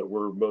 the one that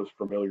we're most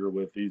familiar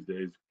with these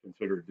days,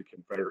 considered the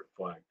Confederate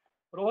flag.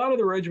 But a lot of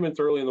the regiments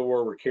early in the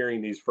war were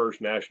carrying these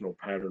first national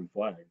pattern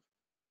flags.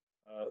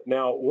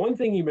 Now, one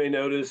thing you may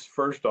notice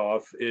first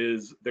off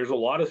is there's a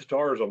lot of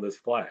stars on this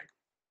flag.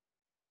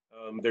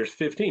 There's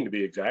 15 to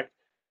be exact,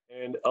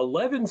 and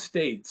 11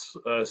 states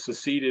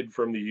seceded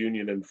from the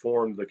Union and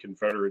formed the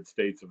Confederate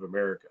States of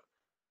America.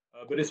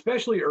 But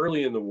especially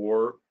early in the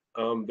war,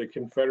 the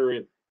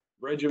Confederate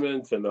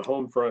regiments and the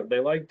home front, they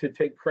like to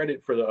take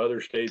credit for the other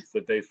states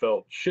that they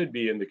felt should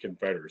be in the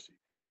Confederacy.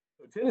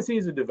 So Tennessee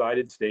is a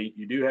divided state.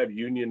 You do have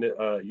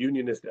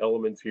unionist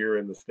elements here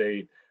in the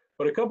state,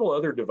 but a couple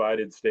other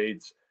divided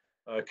states.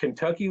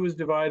 Kentucky was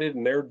divided,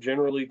 and they're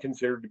generally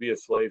considered to be a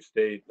slave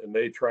state, and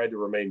they tried to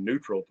remain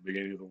neutral at the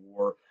beginning of the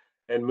war.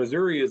 And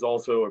Missouri is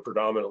also a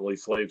predominantly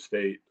slave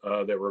state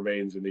that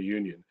remains in the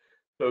Union.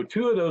 So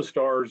two of those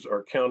stars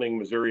are counting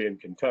Missouri and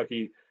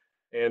Kentucky,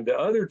 and the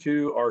other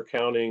two are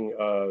counting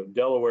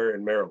Delaware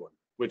and Maryland,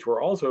 which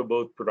were also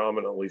both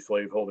predominantly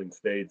slaveholding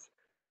states,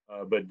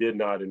 but did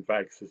not, in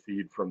fact,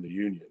 secede from the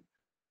Union.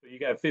 So you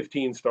got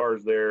 15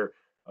 stars there,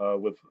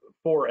 with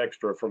 4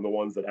 extra from the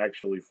ones that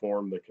actually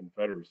formed the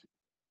Confederacy.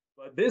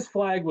 But this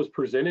flag was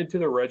presented to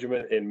the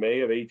regiment in May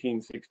of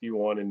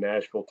 1861 in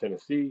Nashville,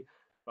 Tennessee,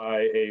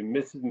 by a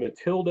Mrs.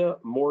 Matilda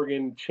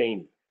Morgan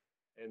Cheney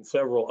and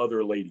several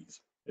other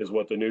ladies, is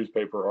what the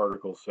newspaper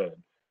article said.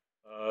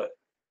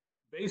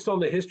 Based on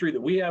the history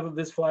that we have of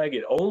this flag,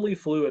 it only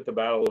flew at the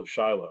Battle of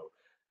Shiloh,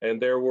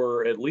 and there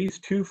were at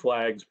least 2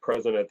 flags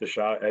present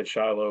at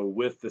Shiloh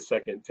with the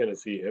 2nd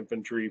Tennessee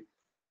Infantry.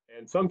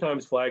 And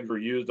sometimes flags were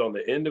used on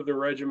the end of the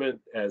regiment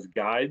as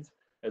guides,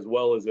 as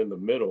well as in the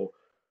middle,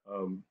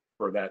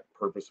 for that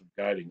purpose of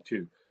guiding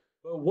too.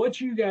 But what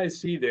you guys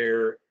see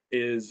there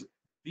is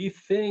the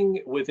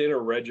thing within a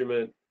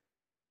regiment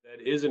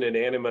that is an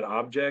inanimate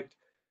object,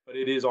 but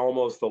it is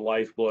almost the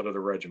lifeblood of the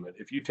regiment.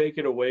 If you take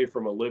it away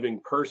from a living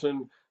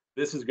person,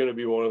 this is going to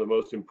be one of the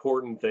most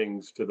important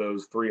things to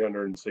those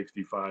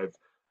 365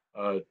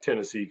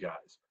 Tennessee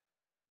guys.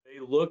 They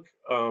look,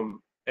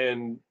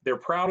 and they're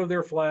proud of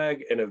their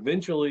flag, and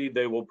eventually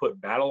they will put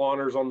battle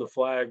honors on the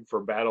flag for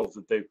battles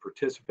that they've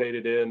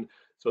participated in,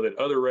 so that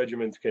other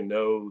regiments can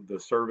know the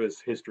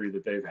service history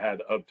that they've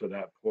had up to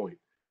that point.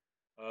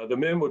 The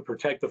men would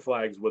protect the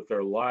flags with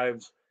their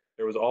lives.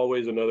 There was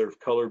always another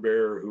color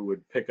bearer who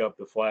would pick up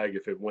the flag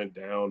if it went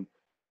down.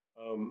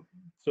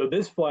 So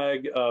this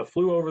flag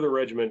flew over the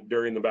regiment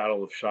during the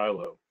Battle of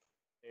Shiloh,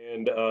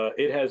 and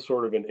it has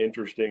sort of an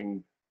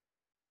interesting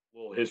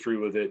little history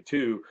with it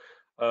too.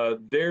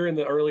 There in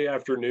the early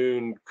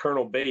afternoon,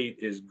 Colonel Bate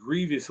is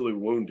grievously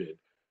wounded.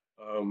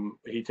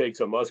 He takes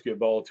a musket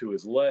ball to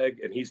his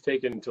leg, and he's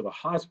taken to the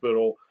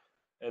hospital,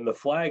 and the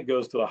flag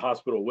goes to the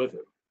hospital with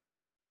him.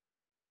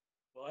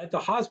 Well, at the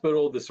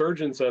hospital, the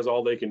surgeon says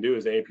all they can do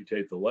is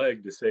amputate the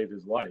leg to save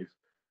his life.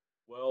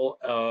 Well,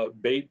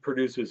 Bate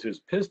produces his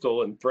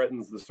pistol and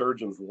threatens the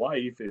surgeon's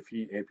life if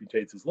he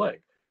amputates his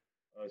leg.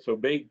 So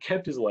Bate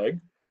kept his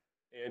leg,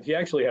 and he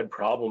actually had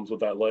problems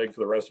with that leg for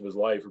the rest of his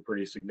life, a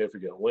pretty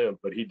significant limp,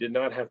 but he did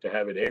not have to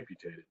have it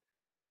amputated.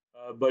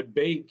 But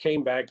Bate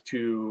came back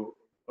to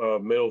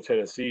Middle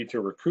Tennessee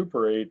to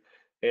recuperate,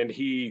 and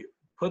he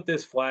put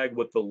this flag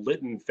with the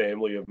Lytton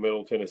family of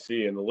Middle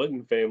Tennessee, and the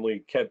Lytton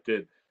family kept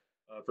it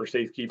for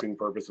safekeeping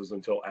purposes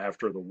until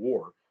after the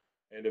war.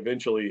 And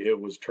eventually it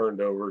was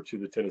turned over to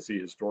the Tennessee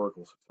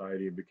Historical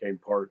Society and became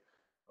part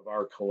of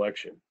our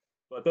collection.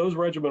 But those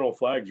regimental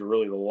flags are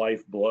really the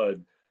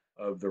lifeblood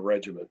of the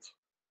regiments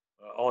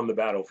on the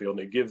battlefield,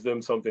 and it gives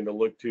them something to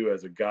look to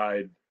as a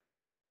guide.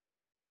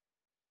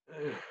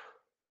 And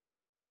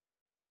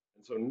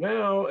so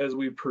now, as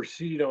we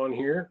proceed on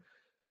here,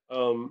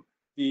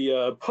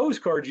 the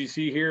postcard you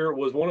see here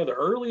was one of the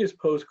earliest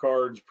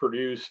postcards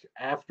produced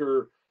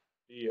after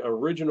the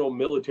original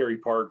military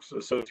parks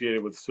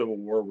associated with the Civil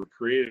War were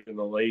created in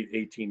the late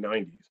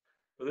 1890s.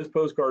 So this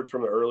postcard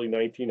from the early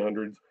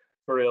 1900s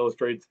sort of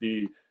illustrates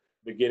the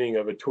beginning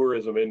of a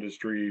tourism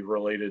industry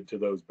related to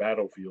those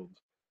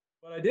battlefields.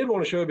 But I did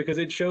want to show it because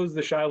it shows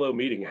the Shiloh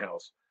Meeting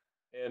House.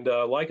 And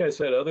like I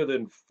said, other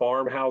than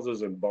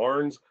farmhouses and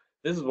barns,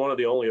 this is one of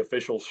the only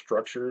official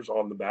structures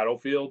on the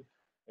battlefield.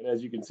 And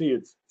as you can see,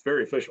 it's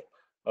very official.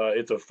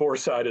 It's a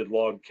 4-sided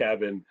log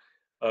cabin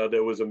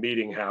that was a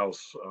meeting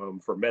house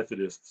for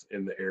Methodists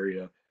in the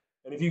area.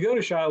 And if you go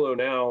to Shiloh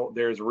now,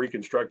 there's a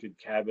reconstructed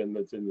cabin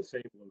that's in the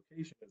same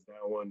location as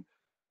that one.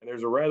 And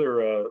there's a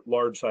rather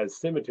large-sized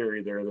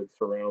cemetery there that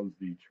surrounds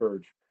the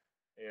church.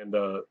 And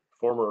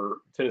former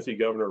Tennessee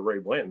Governor Ray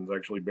Blanton's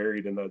actually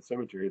buried in that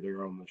cemetery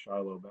there on the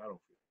Shiloh battlefield.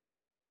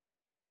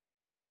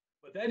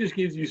 But that just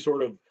gives you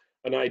sort of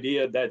an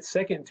idea that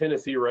 2nd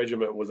Tennessee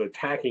Regiment was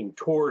attacking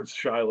towards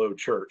Shiloh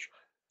Church.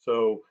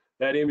 So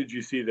that image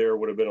you see there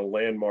would have been a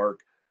landmark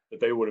that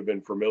they would have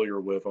been familiar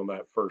with on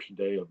that first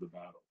day of the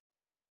battle.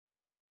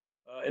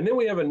 And then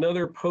we have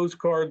another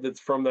postcard that's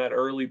from that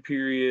early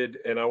period,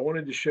 and I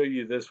wanted to show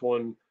you this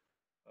one,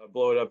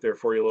 blow it up there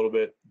for you a little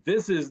bit.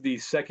 This is the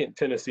 2nd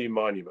Tennessee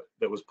Monument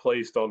that was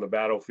placed on the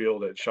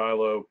battlefield at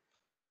Shiloh,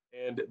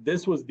 and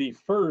this was the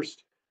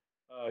first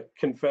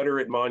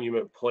Confederate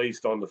monument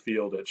placed on the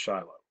field at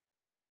Shiloh.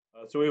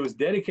 So it was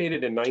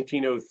dedicated in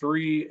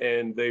 1903,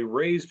 and they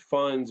raised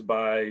funds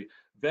by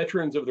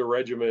veterans of the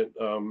regiment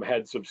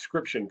had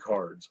subscription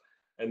cards,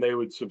 and they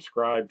would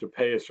subscribe to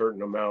pay a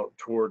certain amount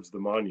towards the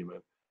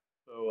monument.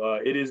 So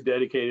it is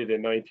dedicated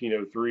in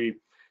 1903,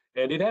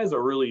 and it has a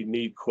really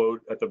neat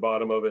quote at the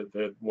bottom of it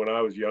that when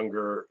I was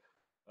younger,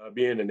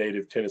 being a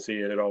native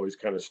Tennessean, it always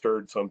kind of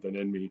stirred something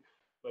in me.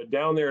 But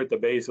down there at the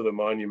base of the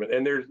monument,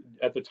 and there's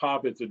at the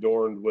top, it's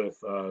adorned with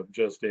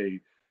just a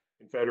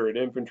Confederate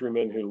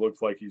infantryman who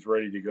looks like he's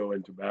ready to go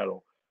into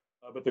battle.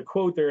 But the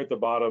quote there at the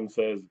bottom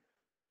says,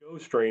 "Go,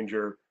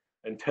 stranger,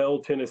 and tell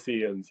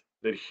Tennesseans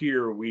that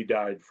here we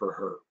died for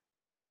her."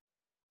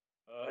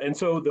 And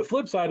so the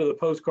flip side of the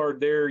postcard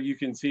there you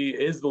can see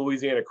is the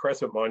Louisiana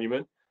Crescent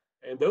Monument.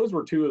 And those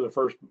were two of the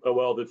first,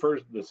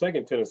 the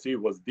second Tennessee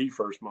was the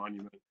first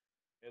monument.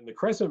 And the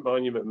Crescent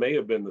Monument may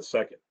have been the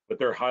second, but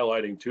they're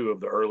highlighting two of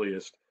the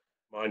earliest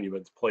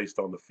monuments placed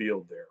on the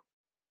field there.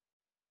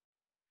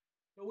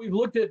 So we've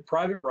looked at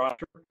Private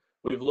Rosser.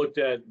 We've looked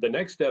at the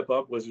next step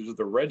up, which is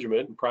the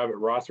regiment, and Private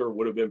Rosser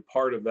would have been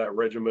part of that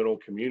regimental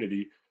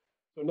community.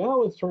 So now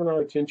let's turn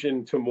our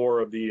attention to more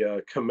of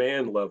the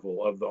command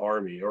level of the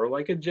Army, or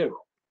like a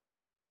general.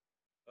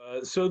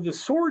 So the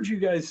sword you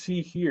guys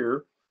see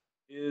here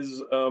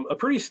is a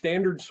pretty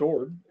standard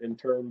sword in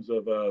terms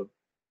of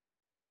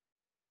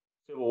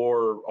Civil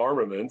War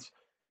armaments.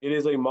 It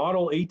is a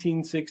model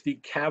 1860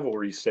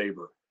 cavalry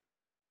saber.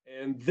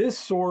 And this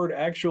sword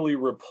actually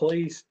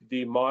replaced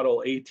the model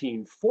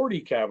 1840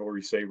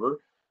 cavalry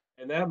saber.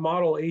 And that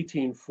model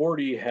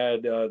 1840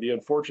 had the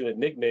unfortunate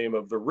nickname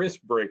of the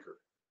wrist breaker.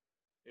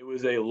 It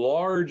was a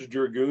large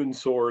dragoon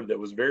sword that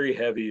was very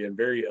heavy and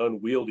very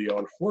unwieldy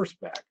on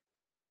horseback.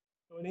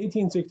 So in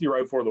 1860,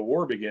 right before the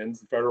war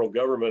begins, the federal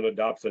government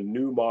adopts a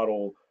new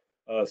model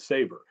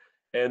saber.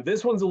 And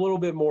this one's a little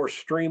bit more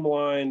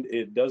streamlined.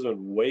 It doesn't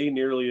weigh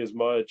nearly as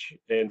much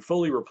and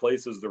fully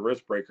replaces the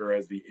wrist breaker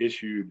as the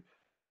issued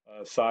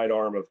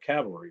sidearm of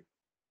cavalry.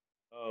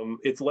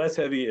 It's less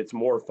heavy, it's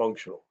more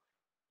functional.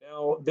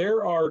 Now,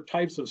 there are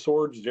types of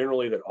swords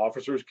generally that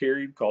officers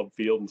carried called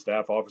field and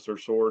staff officer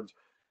swords,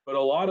 but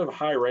a lot of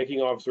high-ranking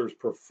officers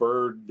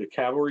preferred the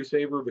cavalry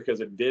saber because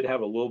it did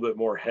have a little bit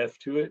more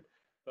heft to it.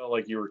 Felt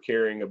like you were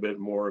carrying a bit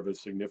more of a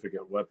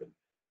significant weapon.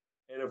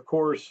 And of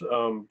course,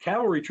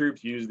 cavalry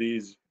troops use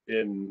these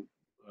in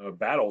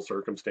battle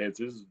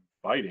circumstances,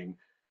 fighting.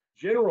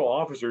 General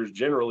officers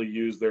generally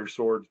use their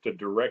swords to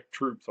direct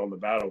troops on the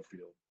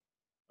battlefield.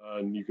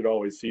 And you could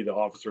always see the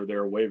officer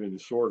there waving the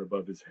sword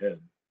above his head.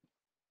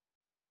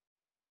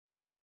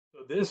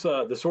 So this,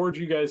 the swords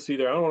you guys see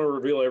there, I don't want to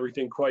reveal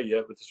everything quite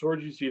yet, but the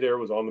sword you see there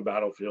was on the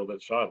battlefield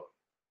at Shiloh.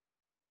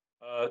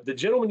 The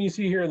gentleman you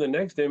see here in the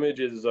next image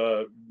is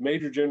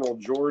Major General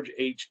George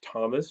H.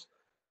 Thomas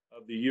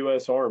of the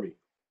U.S. Army.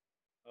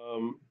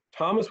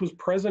 Thomas was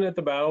present at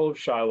the Battle of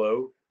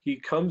Shiloh. He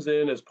comes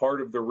in as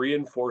part of the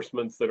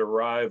reinforcements that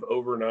arrive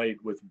overnight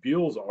with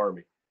Buell's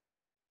army.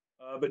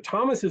 But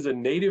Thomas is a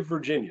native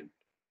Virginian.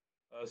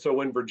 So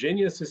when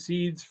Virginia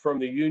secedes from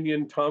the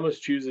Union, Thomas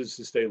chooses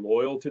to stay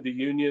loyal to the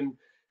Union.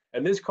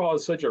 And this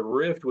caused such a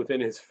rift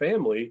within his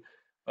family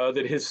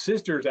that his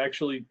sisters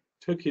actually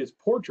took his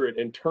portrait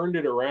and turned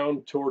it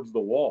around towards the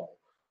wall.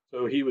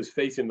 So he was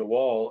facing the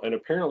wall, and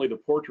apparently the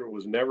portrait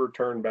was never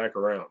turned back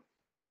around.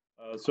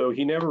 So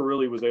he never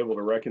really was able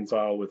to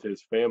reconcile with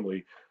his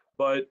family.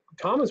 But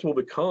Thomas will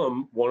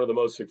become one of the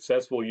most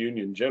successful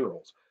Union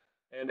generals.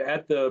 And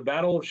at the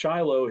Battle of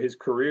Shiloh, his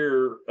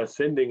career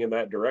ascending in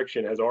that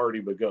direction has already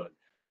begun.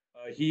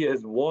 He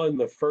has won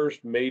the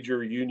first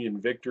major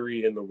Union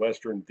victory in the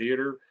Western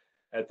Theater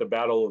at the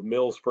Battle of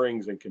Mill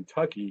Springs in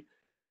Kentucky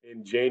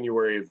in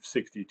January of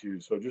 '62,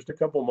 so just a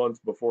couple months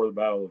before the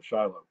Battle of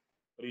Shiloh.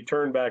 But he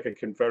turned back a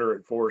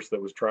Confederate force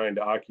that was trying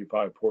to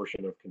occupy a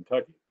portion of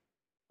Kentucky.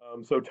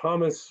 So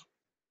Thomas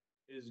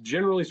is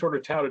generally sort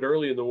of touted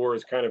early in the war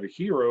as kind of a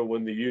hero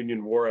when the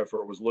Union war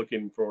effort was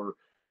looking for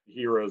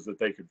heroes that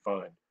they could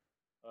find.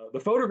 The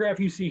photograph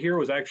you see here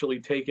was actually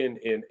taken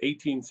in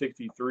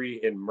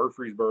 1863 in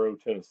Murfreesboro,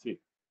 Tennessee.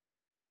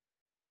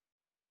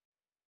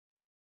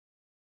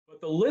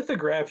 But the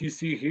lithograph you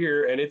see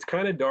here, and it's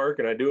kind of dark,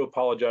 and I do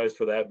apologize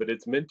for that, but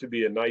it's meant to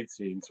be a night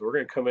scene, so we're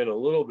going to come in a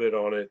little bit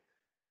on it.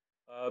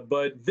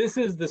 But this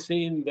is the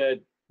scene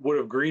that would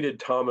have greeted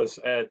Thomas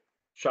at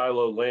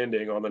Shiloh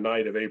Landing on the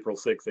night of April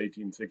 6,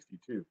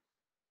 1862.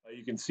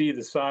 You can see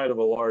the side of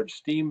a large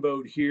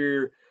steamboat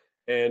here,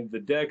 and the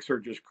decks are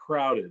just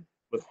crowded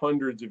with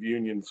hundreds of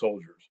Union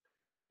soldiers.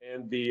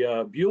 And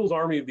the Buell's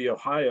Army of the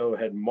Ohio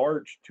had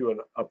marched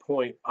to a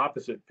point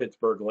opposite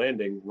Pittsburgh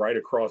Landing right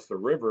across the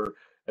river,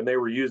 and they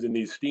were using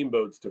these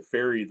steamboats to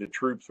ferry the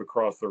troops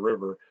across the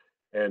river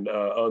and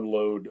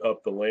unload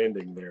up the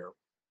landing there.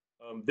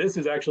 This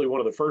is actually one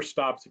of the first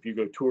stops if you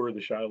go tour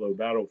the Shiloh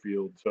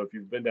battlefield. So if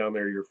you've been down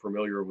there, you're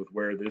familiar with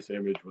where this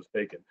image was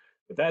taken.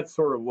 But that's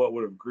sort of what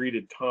would have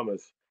greeted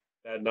Thomas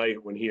that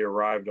night when he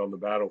arrived on the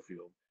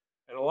battlefield.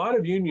 And a lot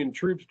of Union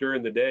troops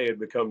during the day had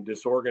become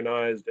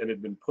disorganized and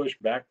had been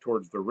pushed back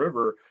towards the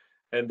river.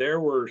 And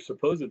there were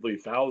supposedly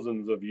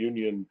thousands of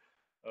Union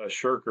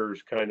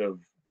shirkers kind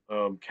of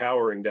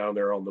cowering down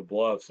there on the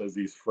bluffs as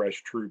these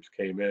fresh troops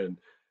came in.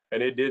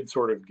 And it did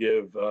sort of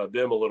give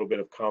them a little bit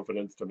of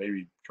confidence to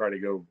maybe try to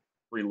go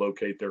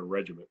relocate their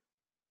regiment.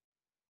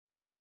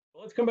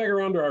 Well, let's come back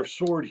around to our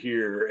sword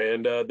here.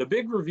 And the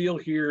big reveal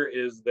here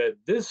is that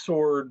this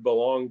sword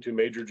belonged to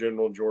Major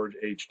General George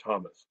H.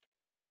 Thomas.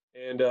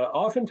 And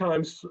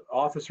oftentimes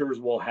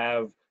officers will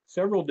have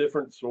several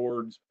different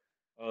swords.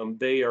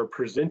 They are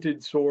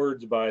presented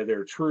swords by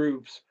their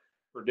troops.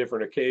 for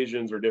different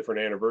occasions or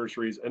different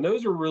anniversaries. And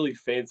those are really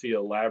fancy,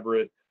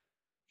 elaborate,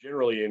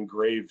 generally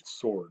engraved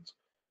swords.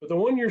 But the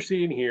one you're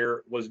seeing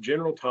here was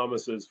General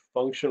Thomas's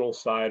functional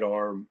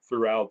sidearm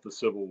throughout the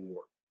Civil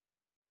War.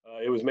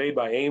 It was made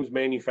by Ames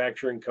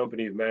Manufacturing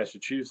Company of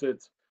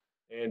Massachusetts,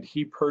 and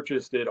he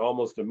purchased it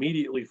almost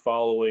immediately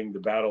following the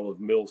Battle of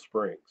Mill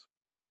Springs.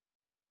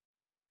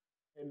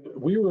 And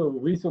we were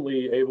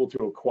recently able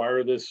to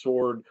acquire this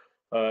sword,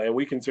 and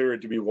we consider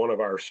it to be one of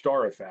our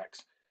star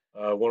effects,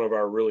 one of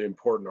our really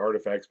important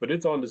artifacts. But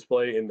it's on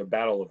display in the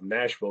Battle of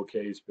Nashville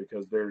case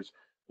because there's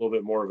a little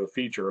bit more of a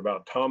feature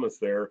about Thomas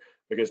there,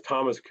 because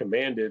Thomas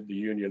commanded the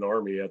Union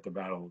Army at the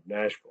Battle of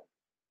Nashville.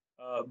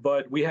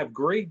 But we have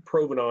great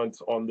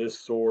provenance on this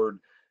sword,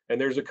 and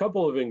there's a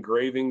couple of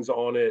engravings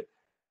on it.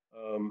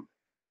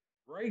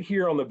 Right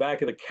here on the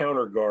back of the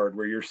counter guard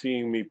where you're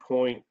seeing me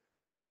point,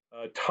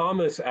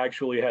 Thomas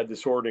actually had the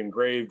sword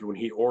engraved when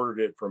he ordered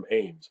it from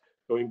Ames.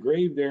 So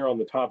engraved there on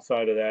the top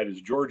side of that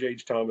is George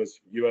H. Thomas,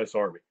 U.S.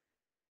 Army.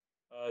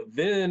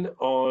 Then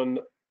on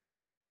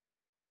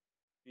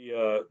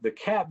the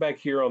cap back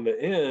here on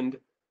the end,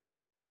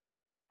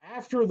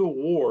 after the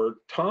war,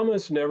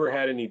 Thomas never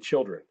had any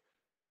children.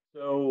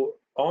 So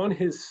on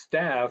his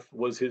staff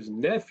was his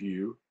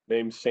nephew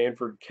named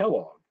Sanford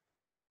Kellogg.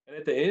 And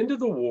at the end of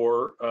the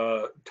war,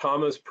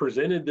 Thomas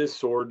presented this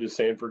sword to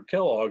Sanford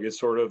Kellogg as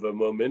sort of a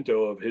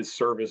memento of his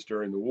service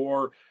during the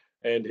war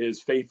and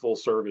his faithful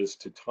service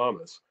to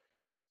Thomas.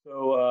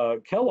 So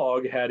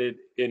Kellogg had it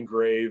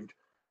engraved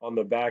on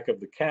the back of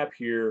the cap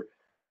here,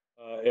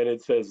 and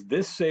it says,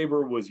 "This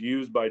saber was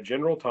used by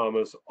General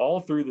Thomas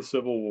all through the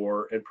Civil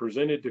War and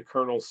presented to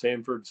Colonel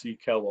Sanford C.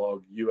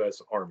 Kellogg,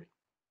 U.S. Army."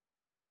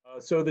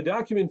 So the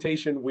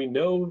documentation, we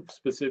know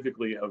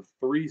specifically of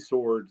 3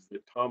 swords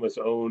that Thomas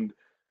owned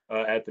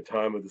at the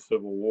time of the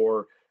Civil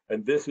War,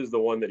 and this is the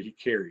one that he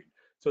carried.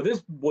 So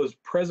this was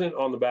present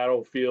on the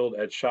battlefield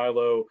at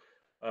Shiloh.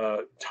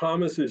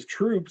 Thomas's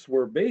troops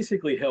were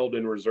basically held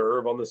in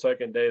reserve on the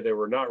second day. They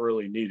were not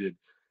really needed,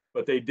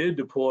 but they did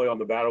deploy on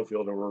the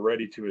battlefield and were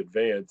ready to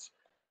advance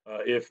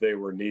if they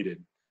were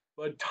needed.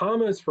 But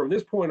Thomas, from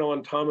this point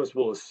on, Thomas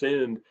will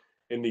ascend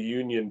in the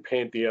Union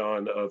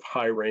pantheon of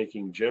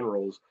high-ranking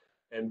generals.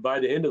 And by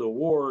the end of the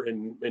war,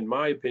 in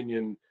my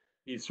opinion,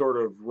 he's sort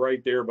of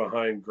right there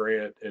behind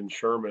Grant and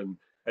Sherman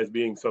as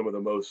being some of the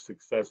most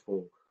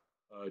successful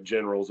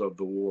generals of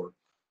the war.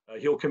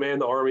 He'll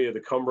command the Army of the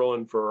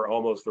Cumberland for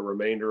almost the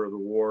remainder of the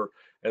war.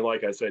 And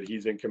like I said,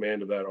 he's in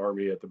command of that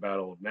army at the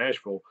Battle of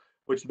Nashville,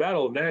 which the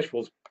Battle of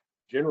Nashville is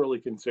generally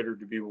considered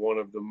to be one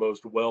of the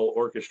most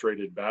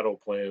well-orchestrated battle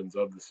plans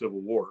of the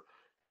Civil War.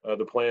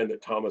 The plan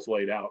that Thomas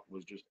laid out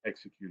was just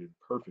executed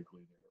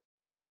perfectly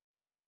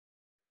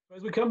there.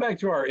 As we come back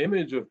to our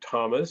image of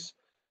Thomas,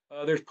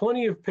 there's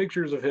plenty of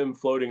pictures of him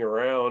floating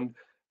around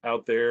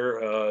out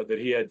there that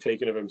he had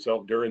taken of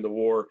himself during the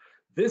war.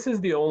 This is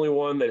the only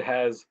one that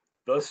has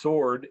the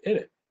sword in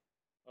it.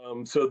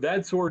 So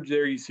that sword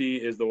there you see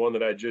is the one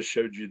that I just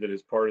showed you that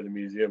is part of the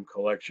museum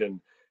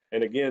collection.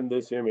 And again,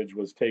 this image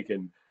was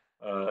taken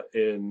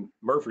in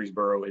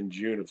Murfreesboro in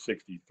June of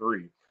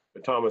 '63.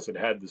 But Thomas had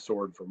had the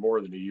sword for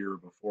more than a year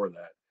before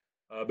that.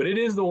 But it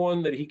is the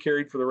one that he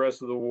carried for the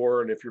rest of the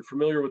war. And if you're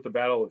familiar with the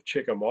Battle of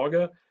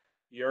Chickamauga,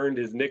 he earned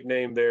his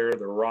nickname there,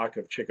 the Rock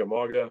of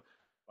Chickamauga,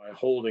 by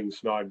holding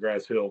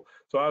Snodgrass Hill.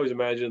 So I always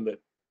imagine that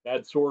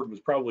that sword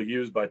was probably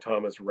used by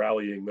Thomas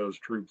rallying those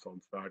troops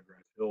on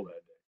Snodgrass Hill that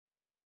day.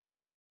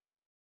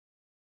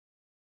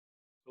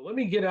 So let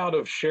me get out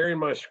of sharing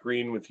my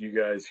screen with you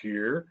guys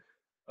here.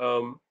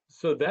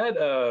 So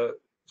that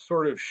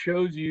sort of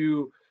shows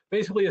you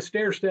basically a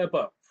stair step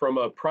up from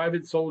a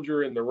private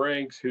soldier in the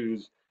ranks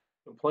who's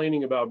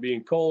complaining about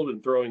being cold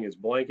and throwing his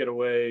blanket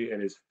away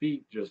and his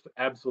feet just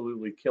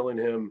absolutely killing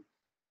him,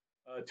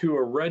 to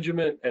a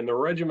regiment. And the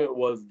regiment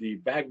was the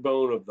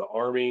backbone of the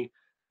army.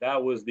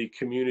 That was the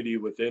community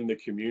within the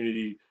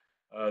community.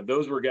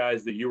 Those were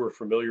guys that you were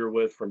familiar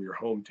with from your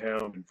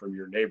hometown and from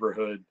your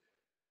neighborhood.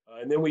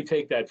 And then we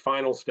take that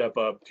final step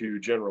up to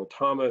General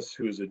Thomas,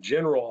 who is a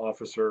general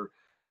officer,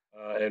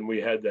 and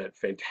we had that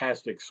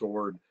fantastic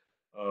sword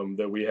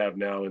that we have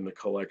now in the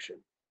collection.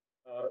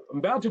 I'm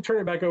about to turn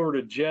it back over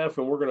to Jeff,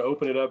 and we're going to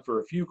open it up for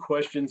a few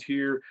questions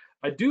here.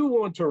 I do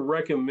want to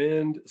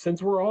recommend,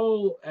 since we're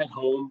all at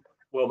home,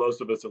 well,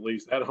 most of us at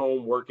least, at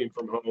home, working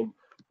from home,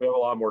 we have a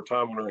lot more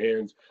time on our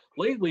hands.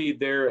 Lately,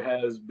 there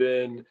has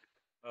been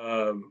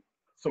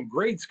some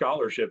great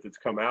scholarship that's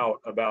come out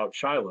about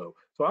Shiloh.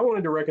 So I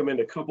wanted to recommend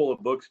a couple of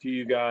books to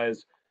you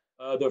guys.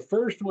 The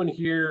first one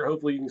here,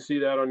 hopefully you can see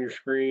that on your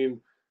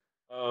screen,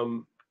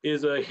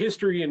 is a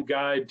history and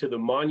guide to the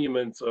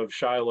monuments of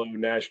Shiloh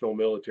National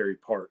Military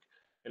Park.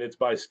 And it's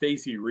by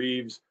Stacy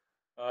Reeves.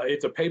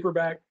 It's a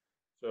paperback,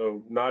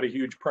 so not a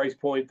huge price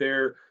point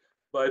there.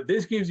 But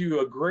this gives you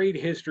a great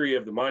history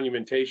of the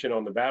monumentation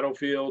on the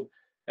battlefield.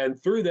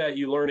 And through that,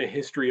 you learn a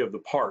history of the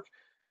park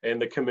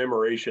and the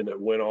commemoration that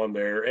went on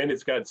there. And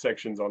it's got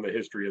sections on the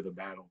history of the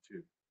battle,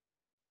 too.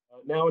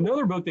 Now,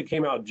 another book that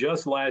came out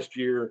just last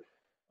year,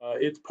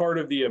 it's part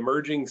of the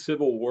Emerging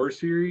Civil War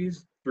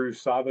series through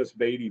Savas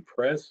Beatty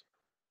Press.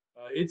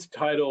 It's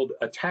titled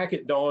Attack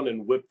at Dawn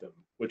and Whip Them,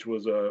 which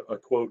was a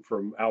quote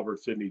from Albert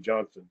Sidney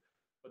Johnston.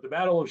 But the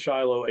Battle of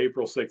Shiloh,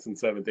 April 6th and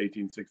 7th,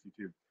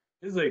 1862.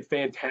 This is a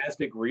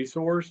fantastic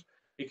resource.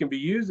 It can be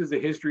used as a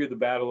history of the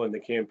battle and the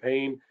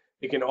campaign.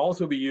 It can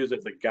also be used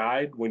as a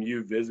guide when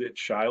you visit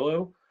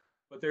Shiloh.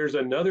 But there's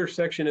another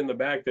section in the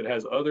back that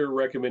has other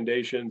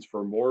recommendations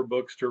for more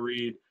books to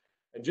read.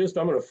 And just,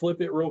 I'm going to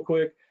flip it real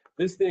quick.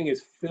 This thing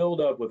is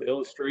filled up with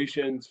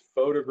illustrations,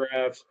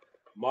 photographs,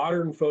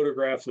 modern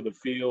photographs of the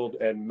field,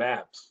 and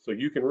maps. So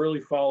you can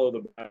really follow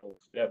the battle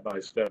step by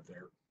step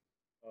there.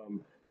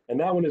 And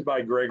that one is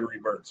by Gregory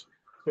Mertz.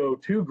 So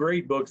two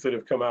great books that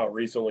have come out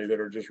recently that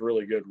are just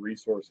really good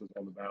resources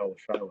on the Battle of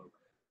Shiloh.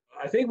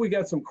 I think we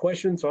got some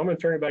questions, so I'm going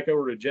to turn it back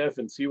over to Jeff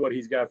and see what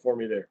he's got for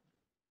me there.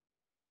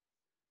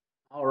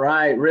 All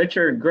right,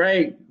 Richard,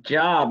 great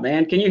job,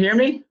 man. Can you hear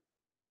me?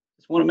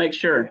 Just want to make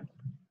sure.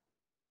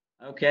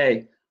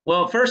 Okay.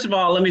 Well, first of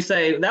all, let me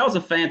say that was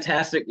a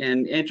fantastic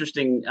and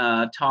interesting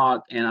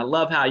talk, and I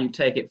love how you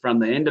take it from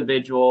the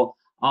individual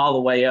all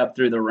the way up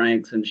through the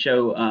ranks and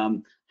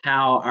show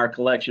how our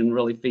collection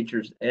really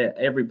features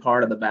every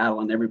part of the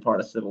battle and every part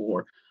of Civil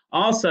War.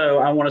 Also,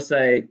 I want to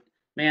say,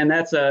 man,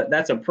 that's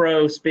a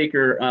pro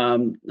speaker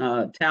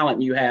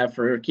talent you have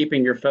for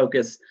keeping your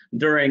focus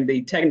during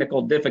the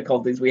technical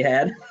difficulties we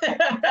had.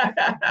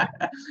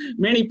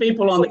 Many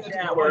people on the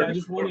chat were. I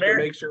just wanted to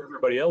make sure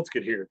everybody else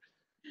could hear.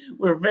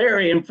 We're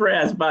very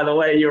impressed by the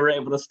way you were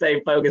able to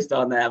stay focused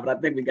on that, but I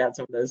think we got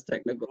some of those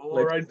technical.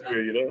 All right,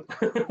 you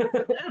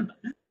know.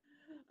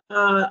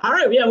 All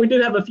right, yeah, we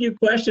do have a few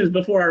questions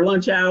before our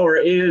lunch hour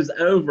is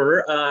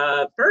over.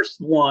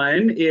 First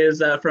one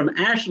is from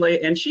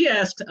Ashley, and she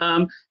asked,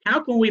 how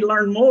can we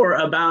learn more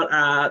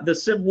about the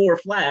Civil War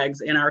flags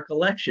in our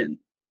collection?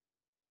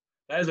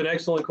 That is an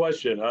excellent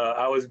question.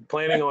 I was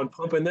planning on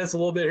pumping this a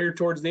little bit here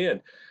towards the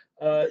end.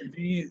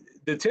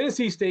 The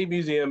Tennessee State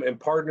Museum, in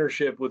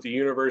partnership with the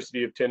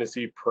University of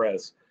Tennessee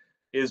Press,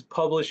 is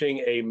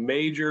publishing a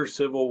major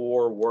Civil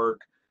War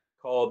work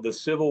called The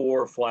Civil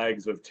War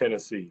Flags of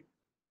Tennessee.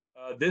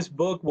 This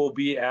book will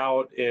be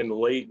out in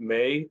late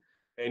May,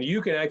 and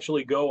you can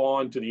actually go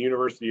on to the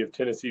University of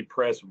Tennessee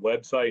Press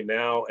website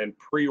now and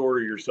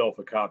pre-order yourself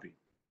a copy.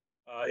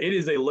 It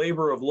is a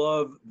labor of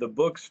love. The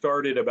book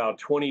started about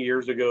 20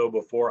 years ago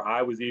before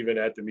I was even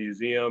at the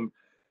museum.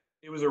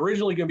 It was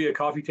originally going to be a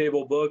coffee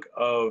table book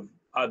of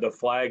the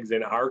flags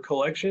in our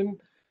collection.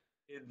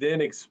 It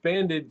then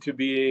expanded to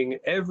being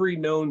every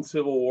known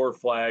Civil War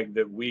flag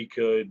that we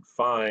could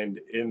find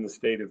in the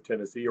state of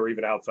Tennessee or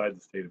even outside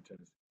the state of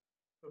Tennessee.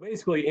 So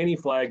basically any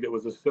flag that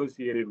was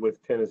associated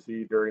with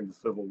Tennessee during the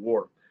Civil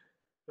War.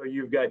 So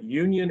you've got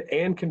Union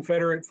and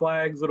Confederate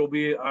flags that'll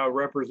be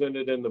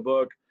represented in the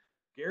book,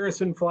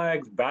 garrison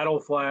flags, battle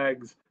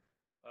flags,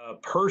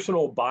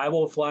 personal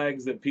Bible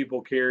flags that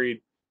people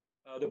carried.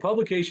 The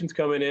publication's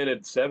coming in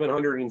at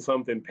 700 and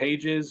something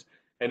pages,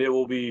 and it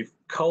will be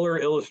color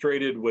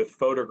illustrated with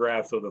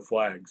photographs of the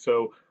flag.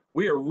 So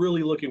we are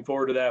really looking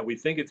forward to that. We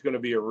think it's going to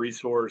be a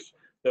resource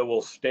that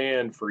will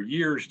stand for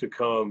years to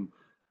come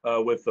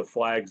with the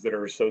flags that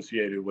are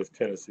associated with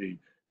Tennessee.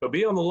 So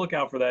be on the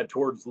lookout for that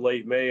towards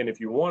late May. And if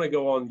you want to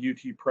go on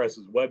UT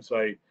Press's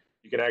website,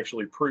 you can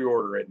actually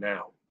pre-order it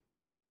now.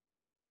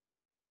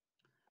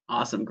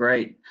 Awesome,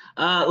 great.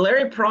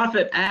 Larry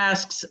Prophet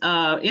asks,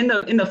 in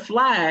the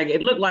flag,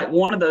 it looked like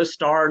one of those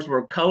stars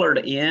were colored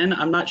in.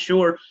 I'm not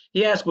sure.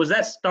 He asked, was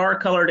that star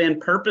colored in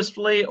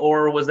purposefully,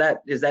 or is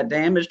that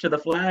damage to the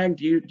flag?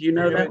 Do you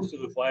know that? Damage to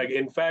the flag.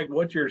 In fact,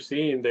 what you're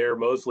seeing there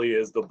mostly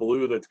is the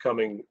blue that's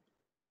coming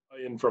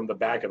in from the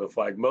back of the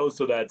flag.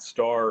 Most of that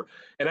star,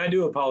 and I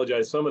do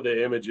apologize, some of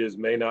the images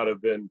may not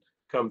have been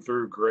come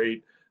through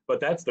great,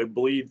 but that's the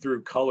bleed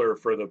through color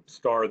for the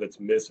star that's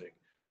missing.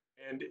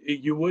 And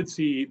you would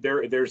see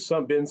there's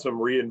been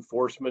some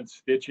reinforcement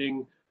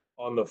stitching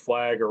on the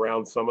flag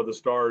around some of the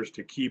stars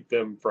to keep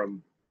them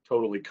from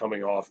totally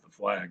coming off the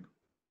flag.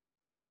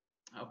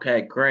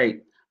 Okay,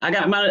 great. I'm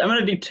going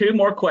to do two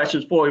more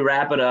questions before we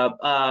wrap it up.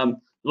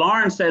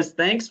 Lauren says,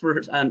 thanks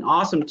for an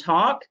awesome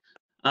talk.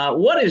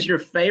 What is your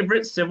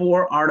favorite Civil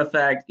War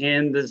artifact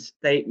in the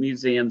State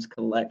Museum's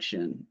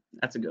collection?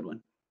 That's a good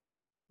one.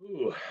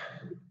 Ooh,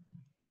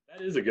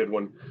 that is a good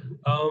one.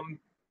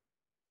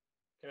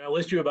 Can I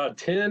list you about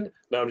 10?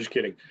 No, I'm just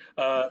kidding.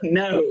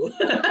 No.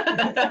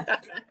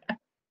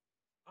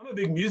 I'm a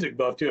big music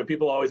buff too, and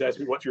people always ask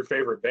me, what's your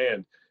favorite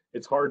band?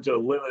 It's hard to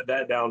limit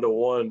that down to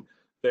one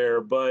there,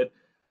 but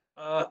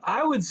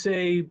I would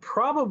say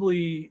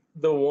probably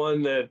the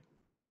one that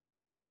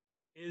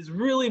is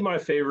really my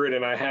favorite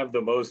and I have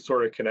the most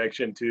sort of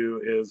connection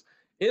to is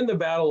in the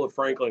Battle of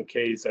Franklin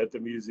case at the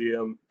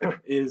museum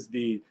is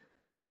the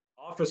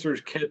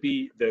officer's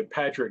kepi that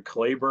Patrick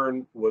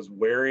Claiborne was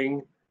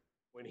wearing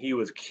when he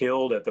was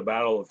killed at the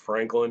Battle of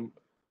Franklin.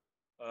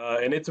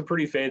 And it's a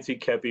pretty fancy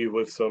kepi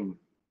with some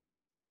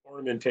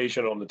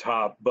ornamentation on the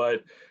top.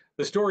 But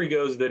the story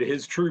goes that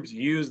his troops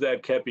used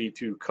that kepi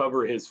to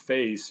cover his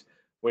face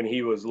when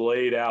he was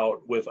laid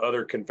out with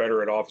other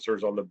Confederate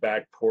officers on the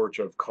back porch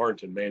of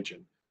Carnton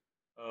Mansion.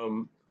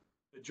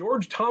 The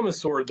George Thomas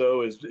sword,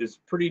 though, is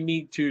pretty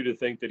neat too, to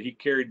think that he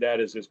carried that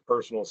as his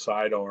personal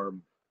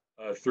sidearm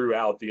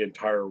throughout the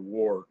entire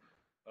war.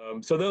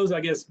 So those,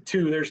 I guess,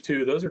 there's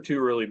two. Those are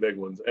two really big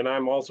ones. And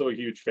I'm also a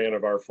huge fan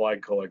of our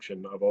flag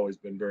collection. I've always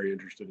been very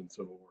interested in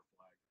Civil War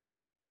flags.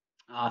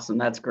 Awesome.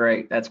 That's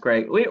great. That's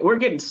great. We're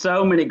getting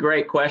so many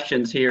great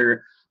questions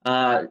here.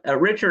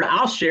 Richard,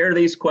 I'll share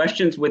these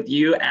questions with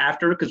you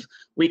after, because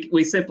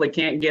we simply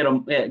can't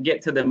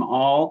get to them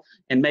all,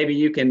 and maybe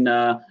you can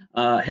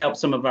help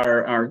some of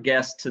our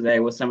guests today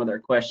with some of their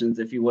questions,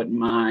 if you wouldn't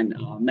mind.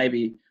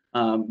 Maybe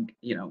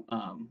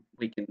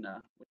we can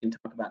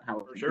talk about how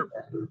we're sure.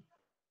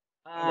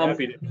 I'm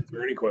happy to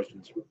answer any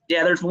questions.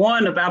 Yeah, there's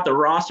one about the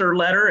Rosser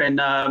letter,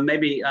 and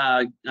maybe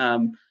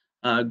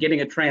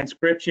getting a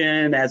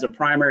transcription as a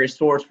primary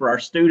source for our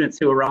students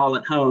who are all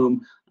at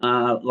home,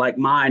 like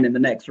mine in the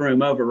next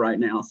room over right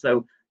now.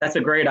 So that's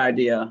a great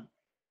idea.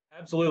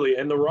 Absolutely.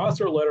 And the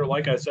Rosser letter,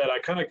 like I said, I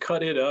kind of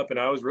cut it up, and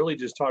I was really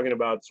just talking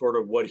about sort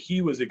of what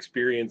he was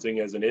experiencing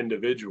as an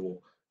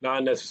individual,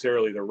 not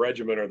necessarily the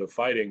regiment or the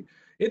fighting.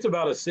 It's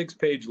about a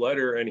 6-page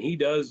letter, and he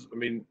does, I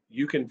mean,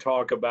 you can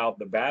talk about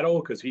the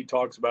battle because he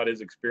talks about his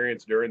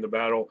experience during the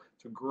battle.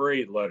 It's a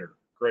great letter.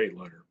 Great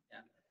letter.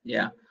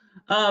 Yeah.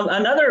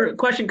 Another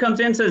question comes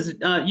in, says,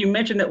 you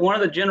mentioned that one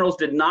of the generals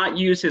did not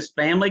use his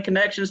family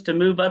connections to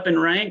move up in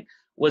rank.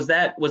 Was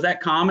that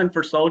common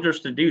for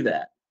soldiers to do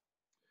that?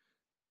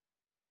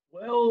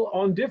 Well,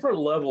 on different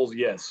levels,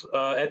 yes.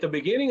 At the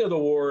beginning of the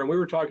war, and we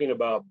were talking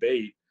about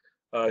Bate,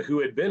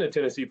 who had been a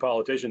Tennessee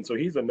politician, so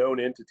he's a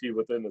known entity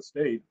within the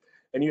state.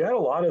 And you had a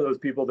lot of those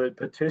people that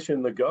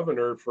petitioned the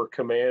governor for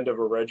command of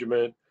a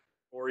regiment,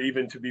 or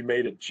even to be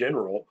made a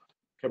general,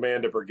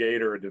 command a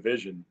brigade or a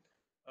division.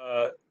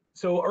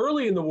 So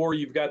early in the war,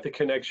 you've got the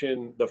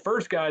connection. The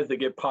first guys that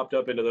get popped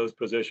up into those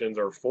positions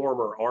are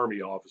former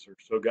Army officers,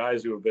 so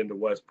guys who have been to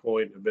West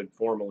Point and have been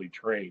formally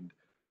trained.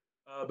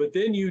 But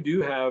then you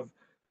do have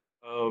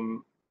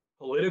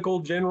political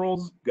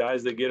generals,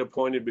 guys that get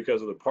appointed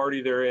because of the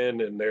party they're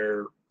in and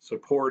their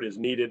support is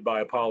needed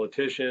by a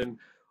politician,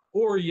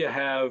 or you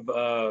have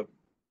the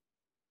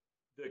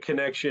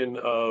connection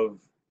of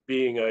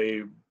being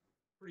a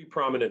pretty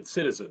prominent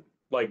citizen,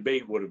 like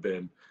Bate would have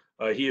been.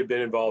 He had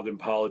been involved in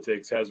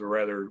politics, has a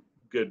rather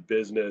good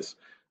business.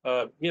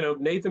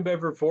 Nathan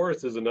Bedford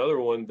Forrest is another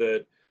one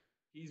that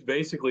he's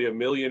basically a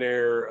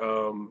millionaire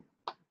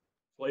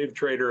slave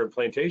trader and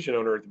plantation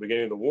owner at the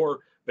beginning of the war,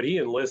 but he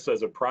enlists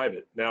as a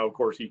private. Now, of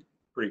course, he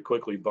pretty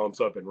quickly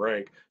bumps up in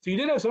rank. So you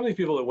did have some of these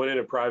people that went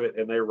into private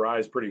and they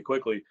rise pretty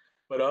quickly,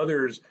 but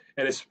others,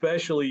 and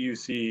especially you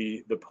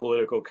see the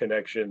political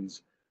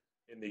connections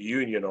in the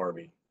Union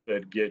Army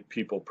that get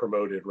people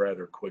promoted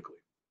rather quickly.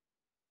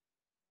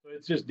 So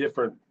it's just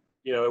different,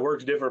 it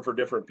works different for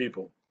different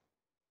people.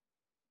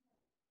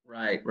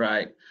 Right.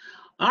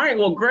 All right,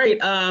 well,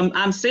 great.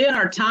 I'm seeing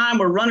our time.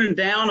 We're running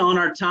down on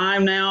our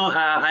time now.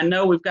 I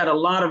know we've got a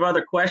lot of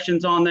other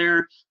questions on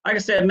there. Like I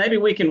said, maybe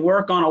we can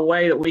work on a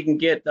way that we can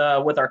get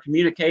with our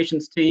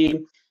communications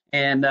team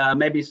and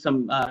maybe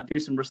do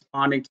some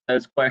responding to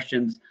those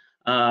questions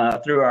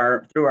through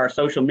our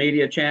social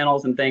media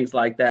channels and things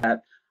like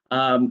that.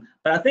 But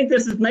I think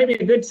this is maybe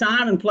a good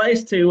time and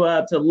place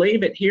to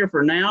leave it here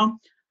for now.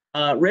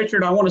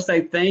 Richard, I want to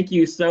say thank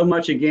you so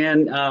much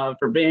again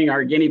for being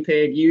our guinea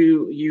pig.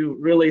 You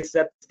really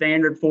set the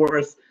standard for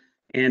us,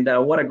 and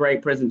what a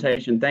great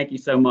presentation. Thank you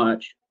so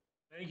much.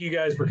 Thank you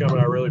guys for coming.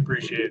 I really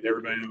appreciate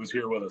everybody that was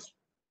here with us.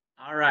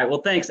 All right,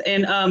 well, thanks.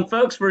 And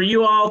folks, for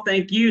you all,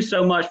 thank you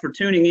so much for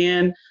tuning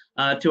in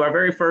to our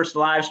very first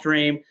live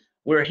stream.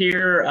 We're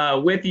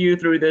here with you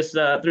through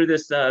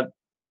this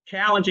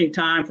challenging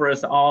time for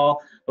us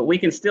all, but we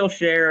can still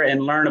share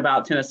and learn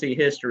about Tennessee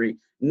history.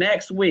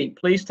 Next week,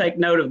 please take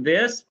note of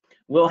this.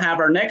 We'll have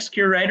our next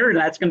curator, and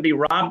that's going to be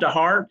Rob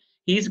DeHart.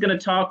 He's going to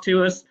talk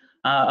to us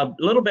a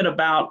little bit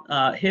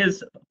about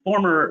his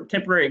former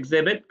temporary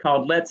exhibit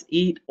called Let's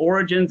Eat: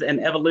 Origins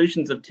and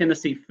Evolutions of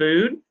Tennessee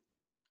Food.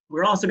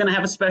 We're also going to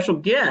have a special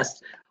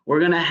guest. We're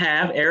going to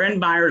have Erin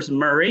Byers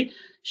Murray.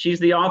 She's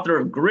the author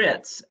of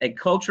Grits, A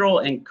Cultural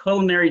and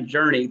Culinary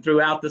Journey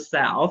Throughout the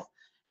South.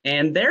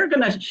 And they're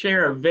going to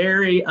share a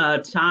very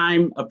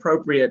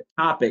time-appropriate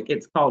topic.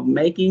 It's called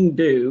Making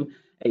Do,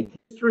 A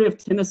History of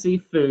Tennessee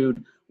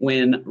Food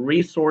When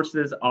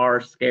Resources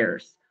Are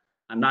Scarce.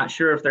 I'm not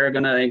sure if they're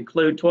going to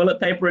include toilet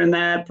paper in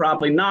that,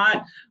 probably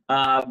not,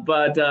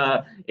 but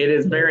it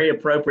is very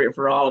appropriate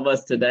for all of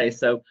us today.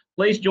 So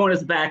please join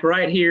us back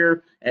right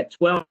here at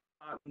 12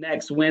 o'clock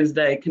next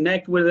Wednesday.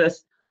 Connect with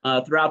us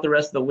throughout the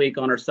rest of the week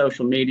on our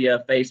social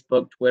media,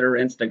 Facebook, Twitter,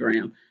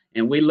 Instagram.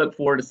 And we look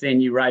forward to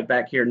seeing you right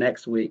back here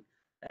next week.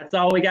 That's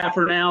all we got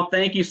for now.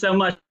 Thank you so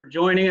much for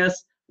joining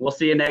us. We'll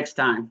see you next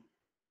time.